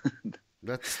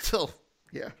 That's still,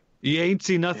 yeah. You ain't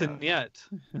seen nothing yet.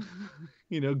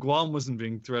 Guam wasn't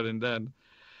being threatened then.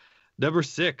 Number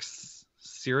 6,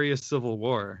 Syria civil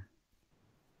war.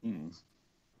 Mm.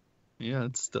 Yeah,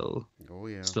 it's still Oh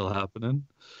yeah. happening.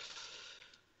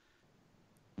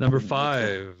 Number Didn't make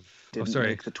 5. Didn't sorry.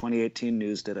 make the 2018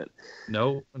 news, did it?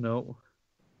 No.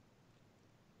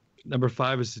 Number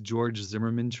 5 is the George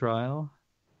Zimmerman trial.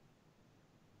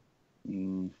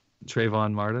 Mm.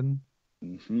 Trayvon Martin.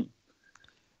 Hmm.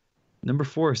 Number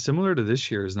 4, similar to this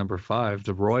year's number 5,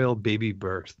 the royal baby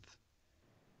birth.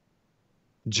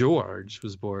 George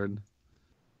was born.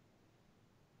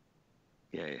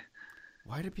 Yay.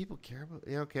 Why do people care about?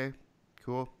 Yeah, okay,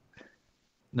 cool.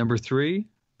 Number 3,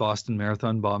 Boston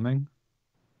Marathon bombing.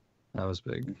 That was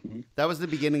big. That was the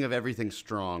beginning of everything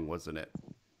strong, wasn't it?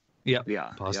 Yeah,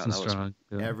 Yeah, Boston that was- strong.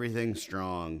 Yeah. Everything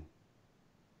strong.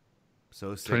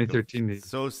 So sick. 2013,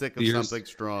 So sick of the years- something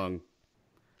strong.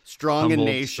 Strong in Humboldt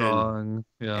nation. strong.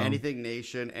 Yeah. Anything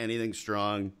nation, anything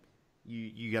strong.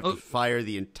 You have to fire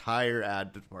the entire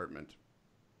ad department.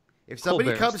 If somebody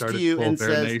Colbert comes to started you and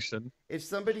Colbert says, Nation. if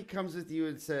somebody comes with you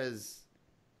and says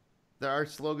that our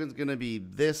slogan's going to be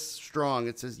this strong,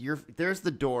 it says there's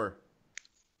the door.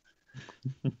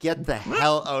 Get the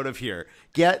hell out of here.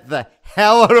 Get the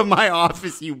hell out of my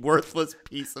office, you worthless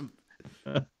piece of.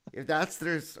 If that's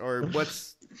there's or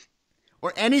what's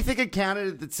or anything in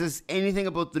Canada that says anything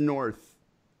about the North.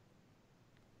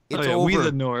 It's over. We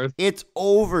the North. It's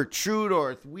over. True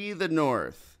North. We the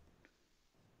North.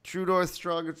 True North,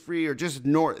 strong and free, or just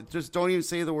North. Just don't even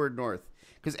say the word North.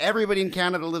 Because everybody in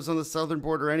Canada lives on the southern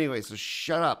border anyway, so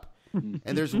shut up. And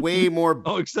there's way more.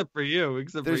 Oh, except for you.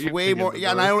 There's way more.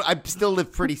 Yeah, and I still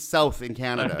live pretty south in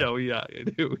Canada. No, yeah, you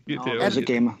do. You No, do.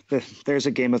 there's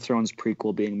a Game of Thrones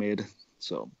prequel being made.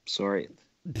 So sorry,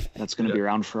 that's going to be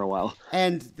around for a while.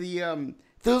 And the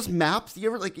those maps,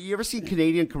 you ever seen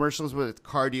Canadian commercials with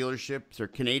car dealerships or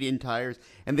Canadian Tires,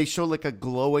 and they show like a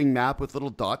glowing map with little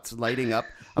dots lighting up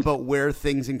about where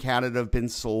things in Canada have been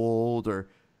sold, or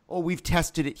oh, we've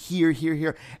tested it here, here,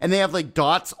 here, and they have like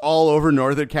dots all over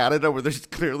northern Canada where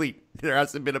there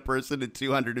hasn't been a person in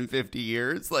 250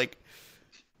 years. Like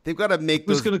they've got to make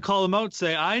Who's those. going to call him out and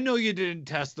say, I know you didn't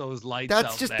test those lights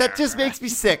That just makes me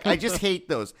sick. I just hate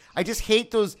those. I just hate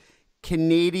those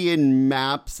Canadian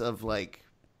maps of like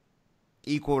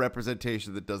equal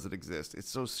representation that doesn't exist. It's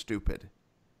so stupid.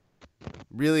 It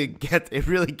really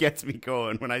gets me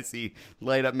going when I see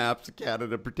light up maps of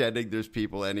Canada pretending there's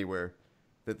people anywhere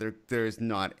that there is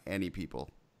not any people.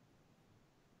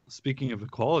 Speaking of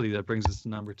equality, that brings us to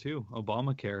number 2,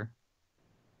 Obamacare.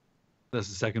 That's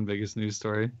the second biggest news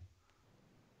story.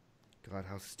 God,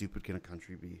 how stupid can a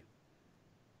country be?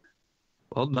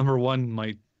 Well, number 1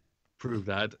 might prove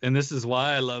that. And this is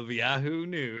why I love Yahoo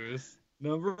News.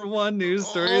 Number 1 news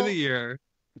story of the year.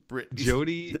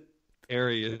 Jodi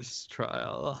Arias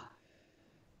trial.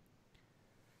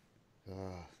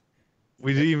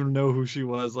 We didn't even know who she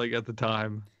was like at the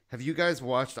time. Have you guys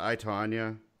watched I,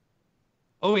 Tonya?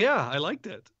 Oh yeah, I liked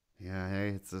it. Yeah, hey,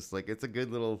 it's just like it's a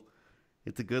good little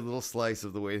slice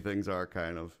of the way things are,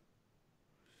 kind of.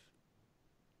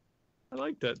 I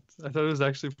liked it. I thought it was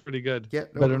actually pretty good. Yeah,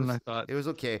 no, better than I thought. It was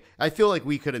okay. I feel like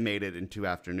we could have made it in 2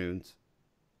 afternoons.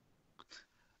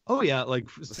 Oh yeah, like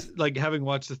having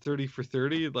watched the 30 for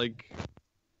 30, like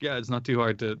yeah, it's not too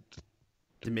hard to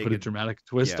make put a it dramatic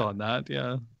twist yeah. on that.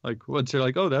 Yeah, like once you're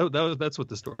like, oh, that's what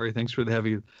the story. Thanks for the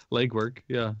heavy legwork.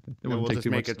 Yeah, it we'll wouldn't take just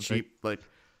too make much a to cheap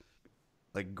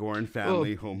like Gorn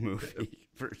family home movie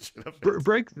version of it.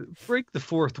 break the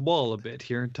fourth wall a bit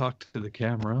here and talk to the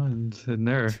camera and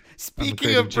there.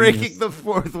 Speaking of breaking the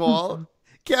fourth wall,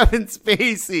 Kevin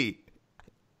Spacey.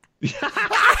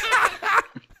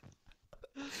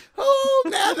 Oh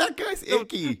man, that guy's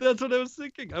icky. That's what I was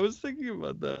thinking. I was thinking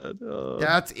about that.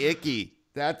 That's icky.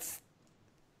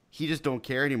 He just don't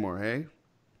care anymore, hey?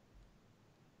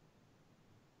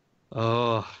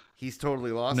 Oh, he's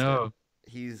totally lost it.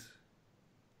 He's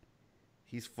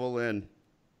full in.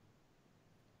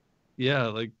 Yeah,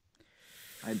 like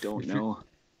I don't know.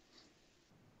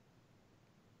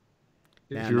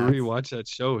 If you rewatch that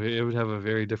show, it would have a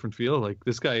very different feel. Like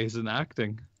this guy isn't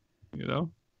acting, you know?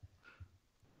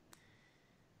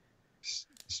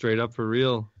 Straight up for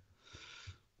real.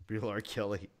 Real R.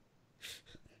 Kelly.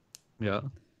 Yeah.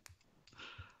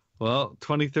 Well,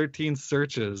 2013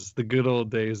 searches, the good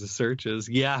old days of searches.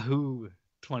 Yahoo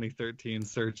 2013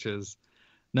 searches.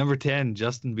 Number 10,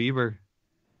 Justin Bieber.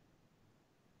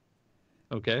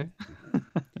 Okay.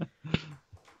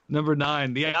 Number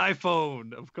 9, the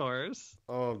iPhone, of course.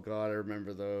 Oh, God, I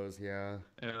remember those, yeah.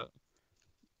 Yeah.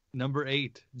 Number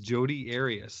 8, Jodi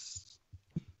Arias.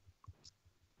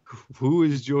 Who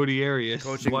is Jodi Arias?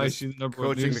 Why is she the number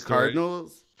one coaching the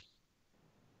Cardinals?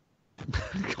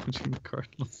 Coaching the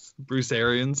Cardinals. Bruce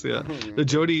Arians, yeah. The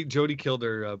Jodi killed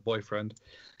her boyfriend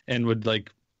and would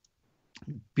like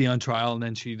be on trial, and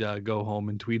then she'd go home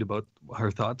and tweet about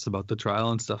her thoughts about the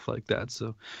trial and stuff like that. So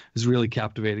it was really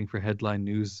captivating for headline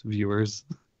news viewers.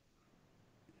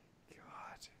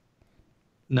 God.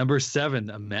 Number 7,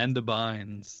 Amanda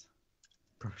Bynes.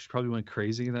 She probably went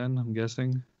crazy then, I'm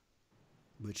guessing.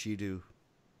 What'd she do?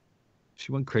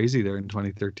 She went crazy there in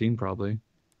 2013, probably.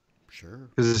 Sure.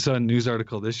 Because I saw a news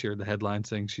article this year, the headline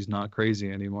saying she's not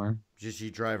crazy anymore. Did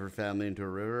she drive her family into a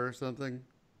river or something?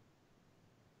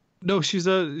 No, she was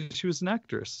an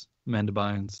actress, Amanda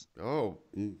Bynes. Oh,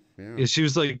 yeah. Yeah, she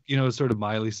was like, sort of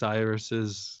Miley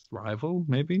Cyrus's rival,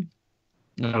 maybe.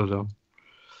 I don't know.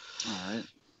 All right.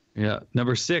 Yeah.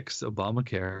 Number 6,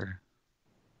 Obamacare.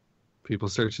 People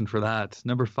searching for that.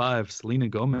 Number 5, Selena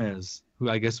Gomez, who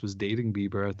I guess was dating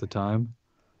Bieber at the time.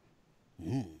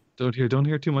 Don't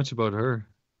hear too much about her.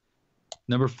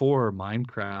 Number 4,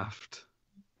 Minecraft.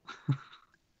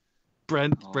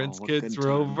 Brent's what kids good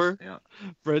were times. over. Yeah.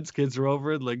 Brent's kids were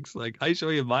over, and Link's like, I show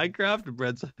you Minecraft, and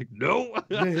Brent's like, no.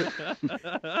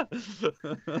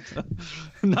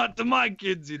 Not to my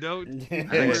kids, I think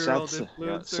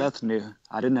Influencer. Seth knew.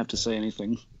 I didn't have to say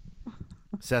anything.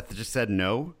 Seth just said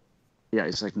no. Yeah,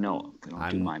 he's like, no, they don't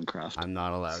do Minecraft. I'm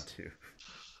not allowed to.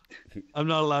 I'm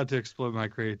not allowed to exploit my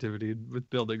creativity with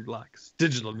building blocks,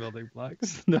 digital building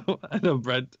blocks. No, I know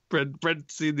Brent I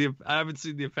haven't seen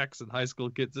the effects that high school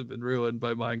kids have been ruined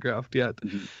by Minecraft yet.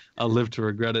 I'll live to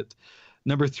regret it.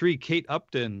 Number 3, Kate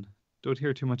Upton. Don't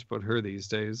hear too much about her these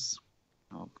days.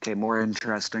 Okay, more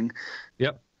interesting.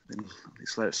 Yep.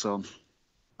 So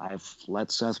I've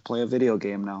let Seth play a video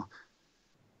game now.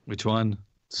 Which one?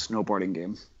 Snowboarding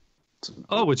game.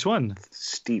 Which one?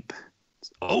 Steep.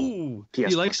 Oh, PS he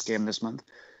Plus likes game this month.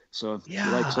 So Yeah,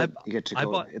 he likes it. You get to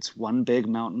go. It's one big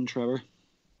mountain, Trevor.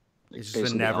 It's just a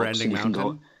basically Alps, never-ending and you can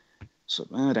mountain. go- So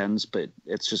it ends, but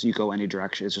it's just you go any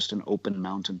direction. It's just an open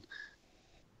mountain.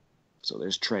 So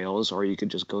there's trails, or you could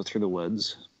just go through the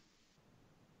woods,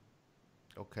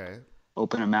 Okay.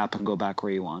 open a map, and go back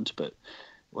where you want. But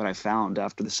what I found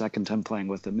after the second time playing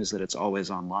with him is that it's always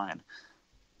online.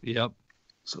 Yep.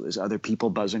 So there's other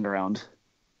people buzzing around.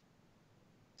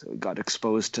 So we got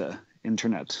exposed to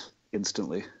internet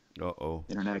instantly. Uh-oh.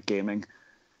 Internet gaming.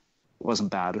 It wasn't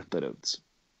bad, but it's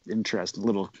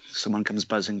interesting. Someone comes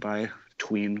buzzing by,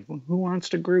 tween, who wants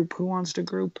to group? Who wants to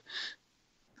group?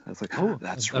 I was like, Oh,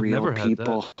 that's I've real never had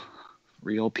people.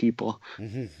 Real people.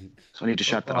 So I need to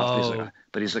shut that off.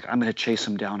 He's like, I'm going to chase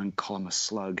him down and call him a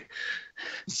slug.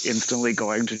 Instantly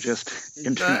going to just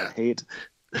internet hate.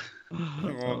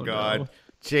 Oh, God. No.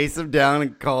 Chase him down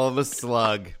and call him a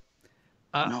slug.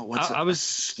 No, what's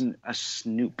a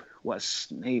Snoop? What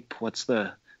Snape? What's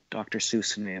the Dr.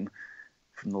 Seuss name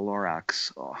from the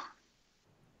Lorax? Oh,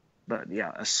 but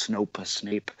yeah, a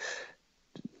Snape.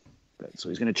 So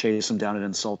he's gonna chase him down and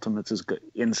insult him. That's his good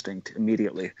instinct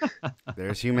immediately.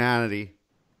 There's humanity.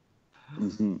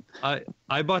 Mm-hmm.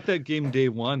 I bought that game day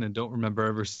one and don't remember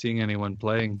ever seeing anyone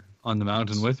playing on the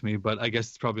mountain with me. But I guess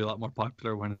it's probably a lot more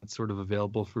popular when it's sort of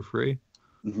available for free.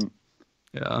 Mm-hmm.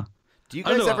 Yeah. Do you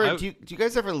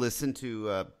guys ever listen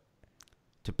to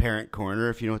Parent Corner,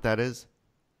 if you know what that is?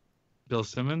 Bill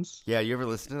Simmons? Yeah, you ever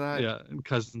listen to that? Yeah, and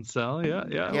Cousin Sal, yeah.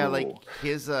 Yeah, like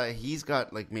he's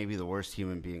got like maybe the worst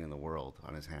human being in the world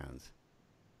on his hands.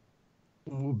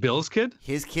 Bill's kid?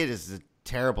 His kid is a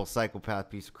terrible psychopath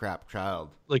piece of crap child.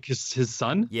 Like his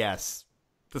son? Yes.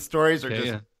 The stories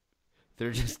are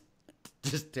they're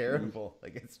just terrible.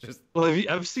 Like it's just. Well,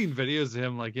 I've seen videos of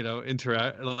him like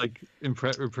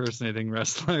impersonating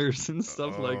wrestlers and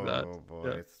stuff like that. Oh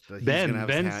boy, yeah.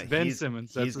 Ben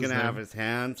Simmons. He's gonna have his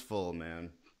hands full, man.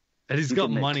 And he's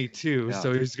got money too,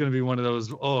 so he's gonna be one of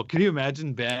those. Oh, can you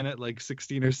imagine Ben at like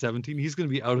 16 or 17? He's gonna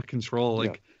be out of control,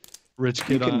 like rich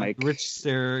kid rich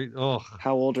Sarah. Oh,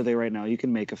 how old are they right now? You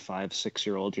can make a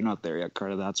 5-6-year-old. You're not there yet,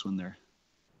 Carter. That's when they're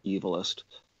evilest.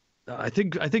 I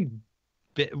think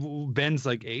Ben's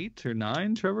like 8 or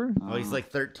 9, Trevor. Oh, he's like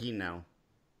 13 now.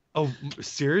 Oh,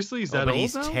 seriously? Is that old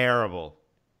he's now? Terrible.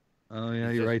 Oh yeah,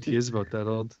 you're right. He is about that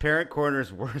old. Parent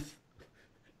Corner's worth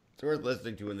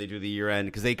listening to when they do the year end,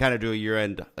 because they kind of do a year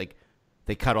end, like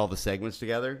they cut all the segments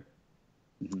together.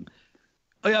 Mm-hmm.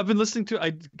 Oh yeah, I've been listening to.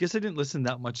 I guess I didn't listen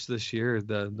that much this year,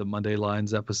 the Monday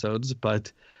Lines episodes,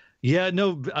 but yeah,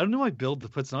 no, I don't know why Bill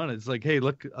puts on it. It's like, hey,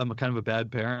 look, I'm a kind of a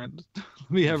bad parent.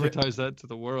 Let me advertise that to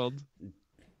the world.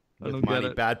 With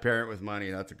money, bad parent with money.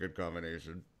 That's a good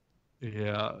combination.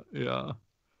 Yeah.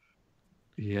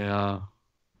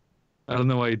 I don't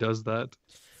know why he does that.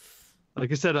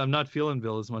 Like I said, I'm not feeling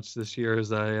Bill as much this year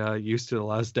as I used to the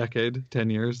last decade, 10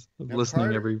 years of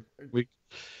listening every week.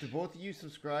 Do both of you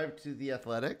subscribe to The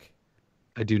Athletic?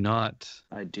 I do not.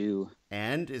 I do.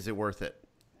 And is it worth it?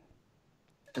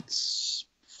 It's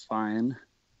fine.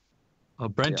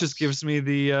 Brent just gives me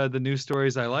the news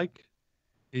stories I like.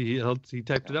 He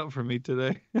typed it out for me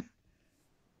today.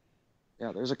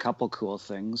 Yeah, there's a couple cool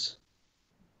things.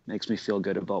 Makes me feel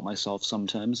good about myself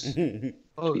sometimes. Be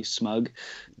smug.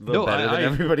 Better than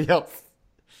everybody else.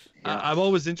 Yeah. I'm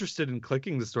always interested in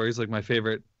clicking the stories. Like my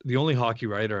favorite, the only hockey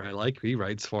writer I like, he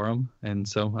writes for them, and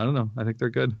so I don't know. I think they're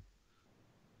good.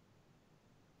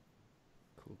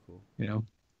 Cool. You know,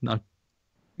 not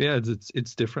yeah,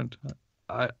 it's different.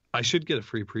 I should get a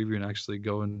free preview and actually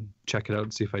go and check it out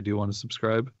and see if I do want to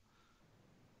subscribe. It's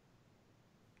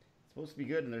supposed to be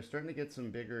good, and they're starting to get some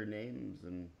bigger names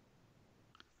and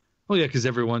Well, yeah, because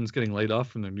everyone's getting laid off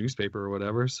from their newspaper or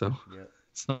whatever, so yeah.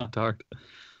 it's not hard.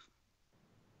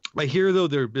 I hear though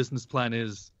their business plan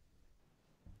is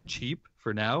cheap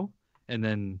for now, and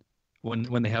then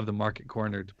when they have the market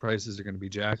cornered, prices are going to be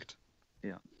jacked.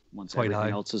 Yeah. Once Quite everything high.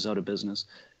 else is out of business.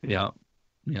 Yeah,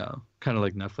 kind of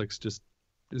like Netflix just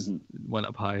went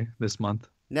up high this month.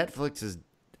 Netflix is,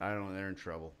 I don't know, they're in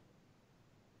trouble.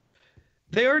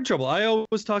 They are in trouble. I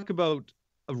always talk about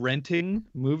renting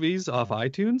movies off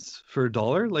iTunes for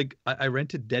 $1. Like I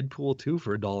rented Deadpool 2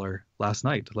 for $1 last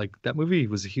night. Like that movie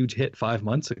was a huge hit 5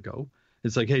 months ago.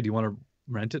 It's like, hey, do you want to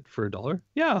rent it for $1?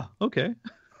 Yeah, okay.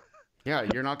 Yeah,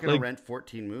 you're not going to Like- rent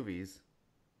 14 movies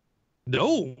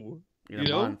No, in a You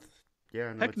know? month.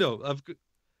 Yeah, heck no.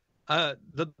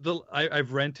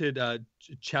 I've rented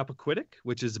Chappaquiddick,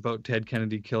 which is about Ted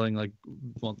Kennedy killing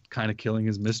kind of killing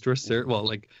his mistress there. Well,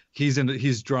 like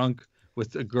he's drunk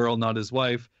with a girl, not his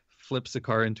wife, flips the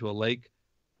car into a lake,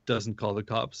 doesn't call the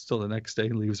cops till the next day,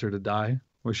 leaves her to die,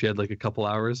 where she had like a couple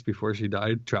hours before she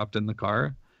died trapped in the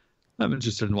car. I'm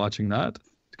interested in watching that.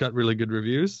 It's got really good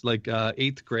reviews. Like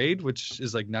Eighth Grade, which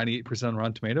is like 98% on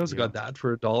Rotten Tomatoes, Yeah. got that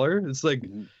for $1. It's like,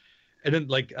 Mhm. and then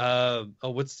like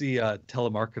what's the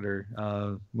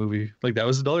telemarketer movie? Like that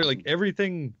was $1. Like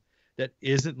everything that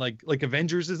isn't like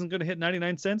Avengers isn't going to hit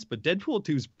 99 cents, but Deadpool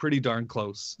 2 is pretty darn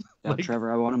close. Yeah, Like-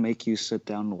 Trevor, I want to make you sit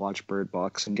down and watch Bird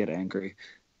Box and get angry.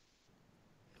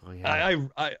 Oh, yeah.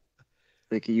 I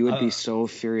Like you would be Uh, so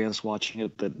furious watching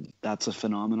it that that's a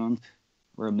phenomenon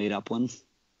or a made up one.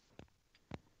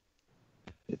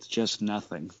 It's just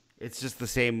nothing. It's just the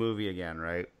same movie again,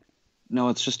 right? No,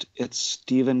 it's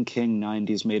Stephen King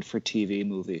 90s made for TV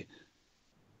movie.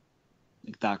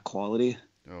 Like that quality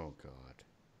Oh, God.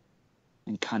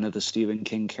 and kind of the Stephen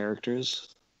King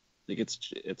characters. Like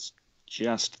it's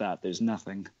just that. There's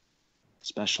nothing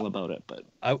special about it, but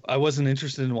I wasn't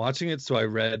interested in watching it, so I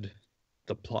read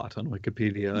the plot on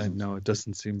Wikipedia. I know it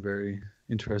doesn't seem very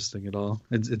interesting at all.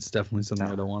 It's definitely something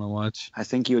I don't want to watch. I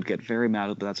think you would get very mad,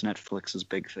 but that's Netflix's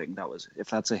big thing. If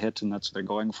that's a hit and that's what they're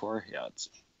going for, yeah, it's.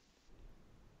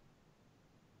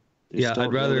 There's Yeah, still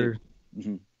I'd rather.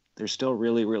 There's still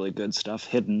really, really good stuff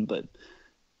hidden, but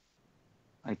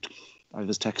I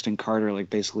was texting Carter, like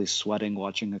basically sweating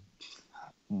watching a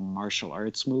martial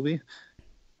arts movie.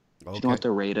 Do you know what The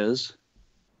Raid is?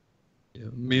 Yeah,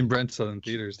 me and Brent saw it in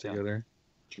theaters Yeah. together.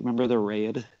 Do you remember The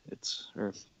Raid? It's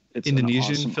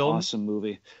Indonesian an awesome, film? awesome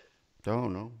movie.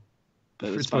 Don't know.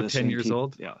 But It's by about the 10 same years peop-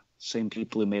 old? Yeah, same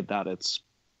people who made that. It's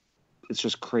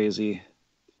just crazy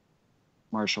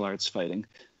martial arts fighting.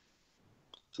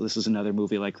 So this is another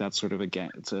movie like that, sort of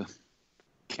it's a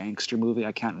gangster movie.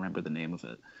 I can't remember the name of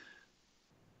it.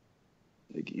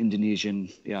 Like Indonesian,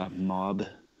 mob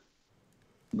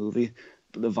movie.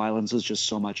 But the violence is just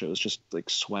so much. It was just like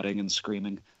sweating and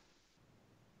screaming.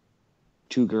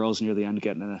 2 girls near the end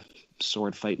getting in a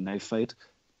sword fight, knife fight.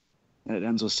 And it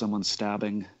ends with someone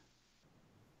stabbing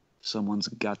someone's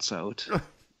guts out.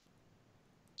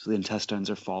 So the intestines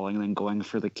are falling and then going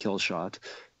for the kill shot.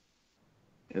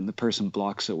 And the person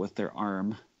blocks it with their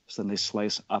arm. So then they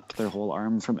slice up their whole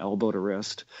arm from elbow to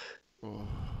wrist.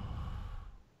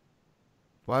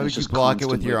 Why It's would you just block it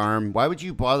with your constantly- arm? Why would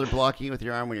you bother blocking it with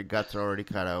your arm when your guts are already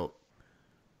cut out?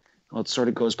 Well, it sort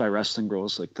of goes by wrestling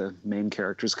rules. Like the main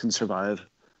characters can survive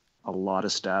a lot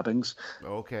of stabbings.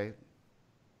 Okay.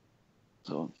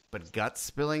 So, But guts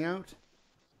spilling out?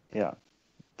 yeah,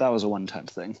 that was a one-time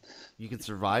thing You can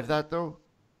survive that, though?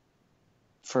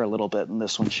 for a little bit. And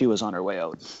this one, she was on her way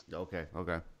out. Okay.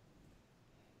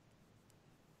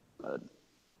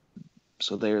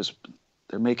 So they're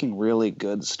making really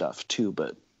good stuff too,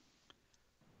 but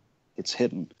it's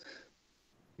hidden.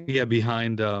 Yeah,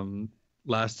 behind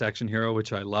Last Action Hero,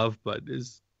 which I love, but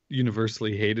is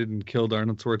universally hated and killed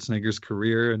Arnold Schwarzenegger's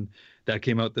career, and that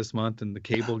came out this month, and The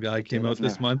Cable Guy came out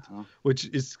this month, Oh, which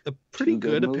is a pretty 2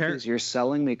 good movies? apparent. You're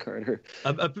selling me, Carter.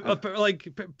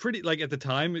 Pretty like at the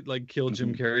time it like killed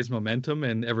Jim Mm-hmm. Carrey's momentum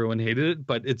and everyone hated it,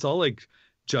 but it's all like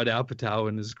Judd Apatow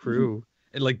and his crew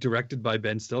Mm-hmm. and like directed by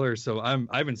Ben Stiller. So I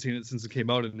haven't seen it since it came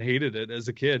out and hated it as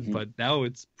a kid, Mhm. but now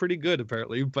it's pretty good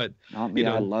apparently. But Not me. you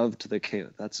know. I loved the cave.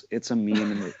 It's a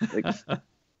meme. And like,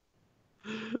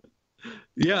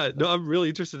 yeah, no, I'm really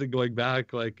interested in going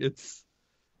back. Like it's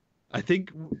I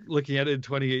think looking at it in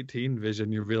 2018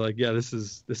 vision, you'll be like, yeah, this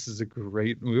is a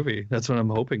great movie. That's what I'm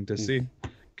hoping to see.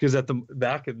 Because at the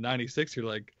back in '96, you're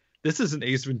like, this isn't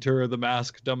Ace Ventura, The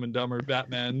Mask, Dumb and Dumber,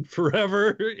 Batman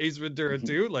Forever, Ace Ventura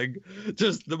 2. Like,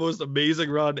 just the most amazing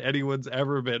run anyone's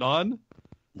ever been on.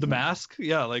 The Mask,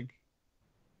 yeah, like,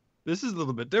 this is a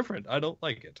little bit different. I don't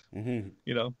like it,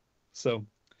 you know? So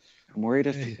I'm worried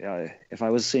if I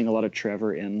was seeing a lot of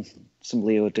Trevor in some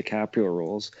Leo DiCaprio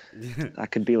roles,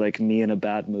 that could be like me in a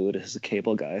bad mood as a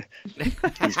cable guy.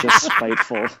 He's just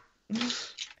spiteful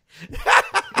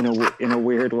in a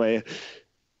weird way.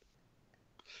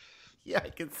 Yeah, I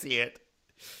can see it.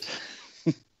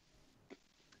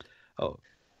 Oh,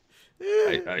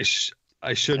 I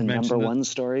should And mention number one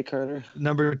story, Carter.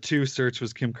 Number 2 search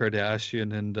was Kim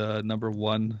Kardashian, and number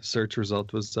 1 search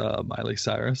result was Miley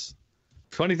Cyrus.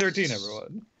 2013,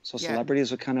 everyone. So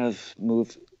celebrities would kind of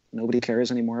move. Nobody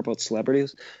cares anymore about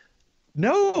celebrities.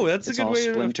 No, that's It's a good all way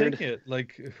of splintered. taking it.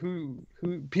 Like who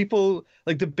people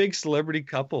like the big celebrity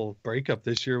couple breakup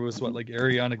this year was what, like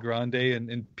Ariana Grande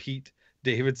and Pete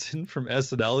Davidson from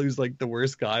SNL, who's like the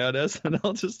worst guy on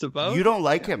SNL just about. You don't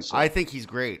like him. I think he's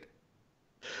great.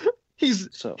 He's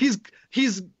So-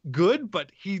 he's good,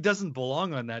 but he doesn't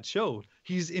belong on that show.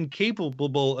 He's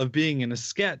incapable of being in a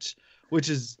sketch, which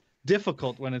is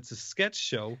difficult when it's a sketch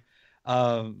show.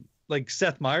 Like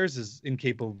Seth Meyers is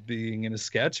incapable of being in a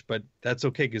sketch, but that's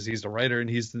okay because he's the writer and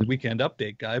he's the Weekend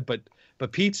Update guy. But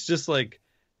Pete's just like,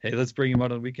 hey, let's bring him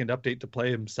out on Weekend Update to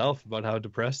play himself about how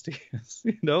depressed he is.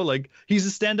 You know, like he's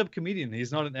a stand-up comedian.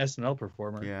 He's not an SNL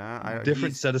performer. Yeah,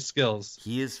 Different set of skills.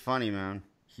 He is funny, man.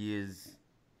 He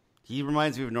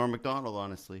reminds me of Norm Macdonald,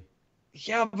 honestly.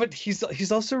 Yeah, but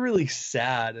he's also really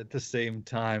sad at the same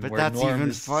time. But where that's Norm even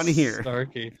is funnier.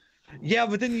 Snarky. Yeah,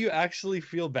 but then you actually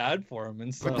feel bad for him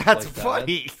and stuff. But that's like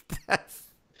funny.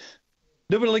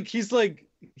 No, but like he's like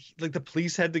the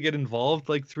police had to get involved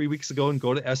like 3 weeks ago and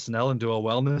go to SNL and do a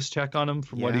wellness check on him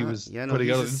from what he was no, putting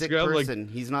he's out a on sick Instagram. person.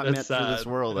 He's not that's meant for this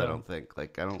sad. world, I Yeah. don't think.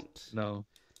 Like, I don't... No.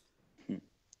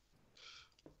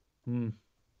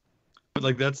 But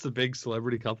like that's the big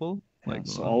celebrity couple. Like,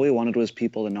 So all we wanted was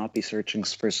people to not be searching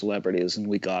for celebrities, and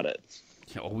we got it.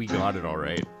 Oh, we got it all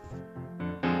right.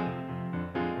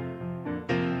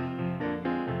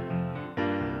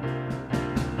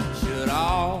 Should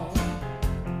all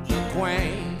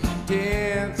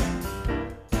acquaintance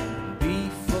be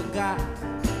forgot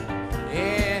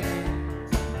and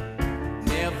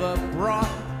never brought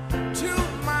to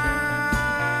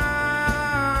mind?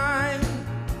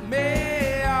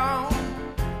 May all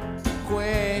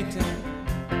acquaintance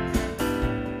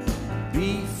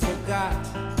be forgot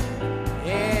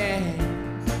and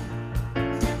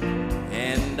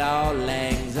all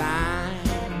anxiety.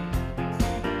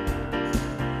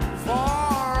 For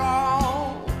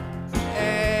all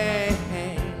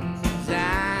anxiety,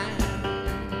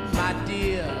 my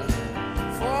dear,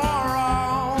 for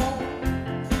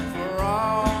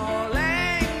all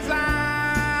anxiety,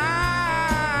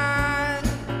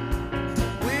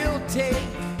 we'll take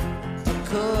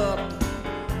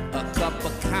a cup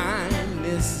of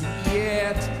kindness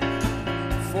yet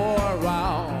for all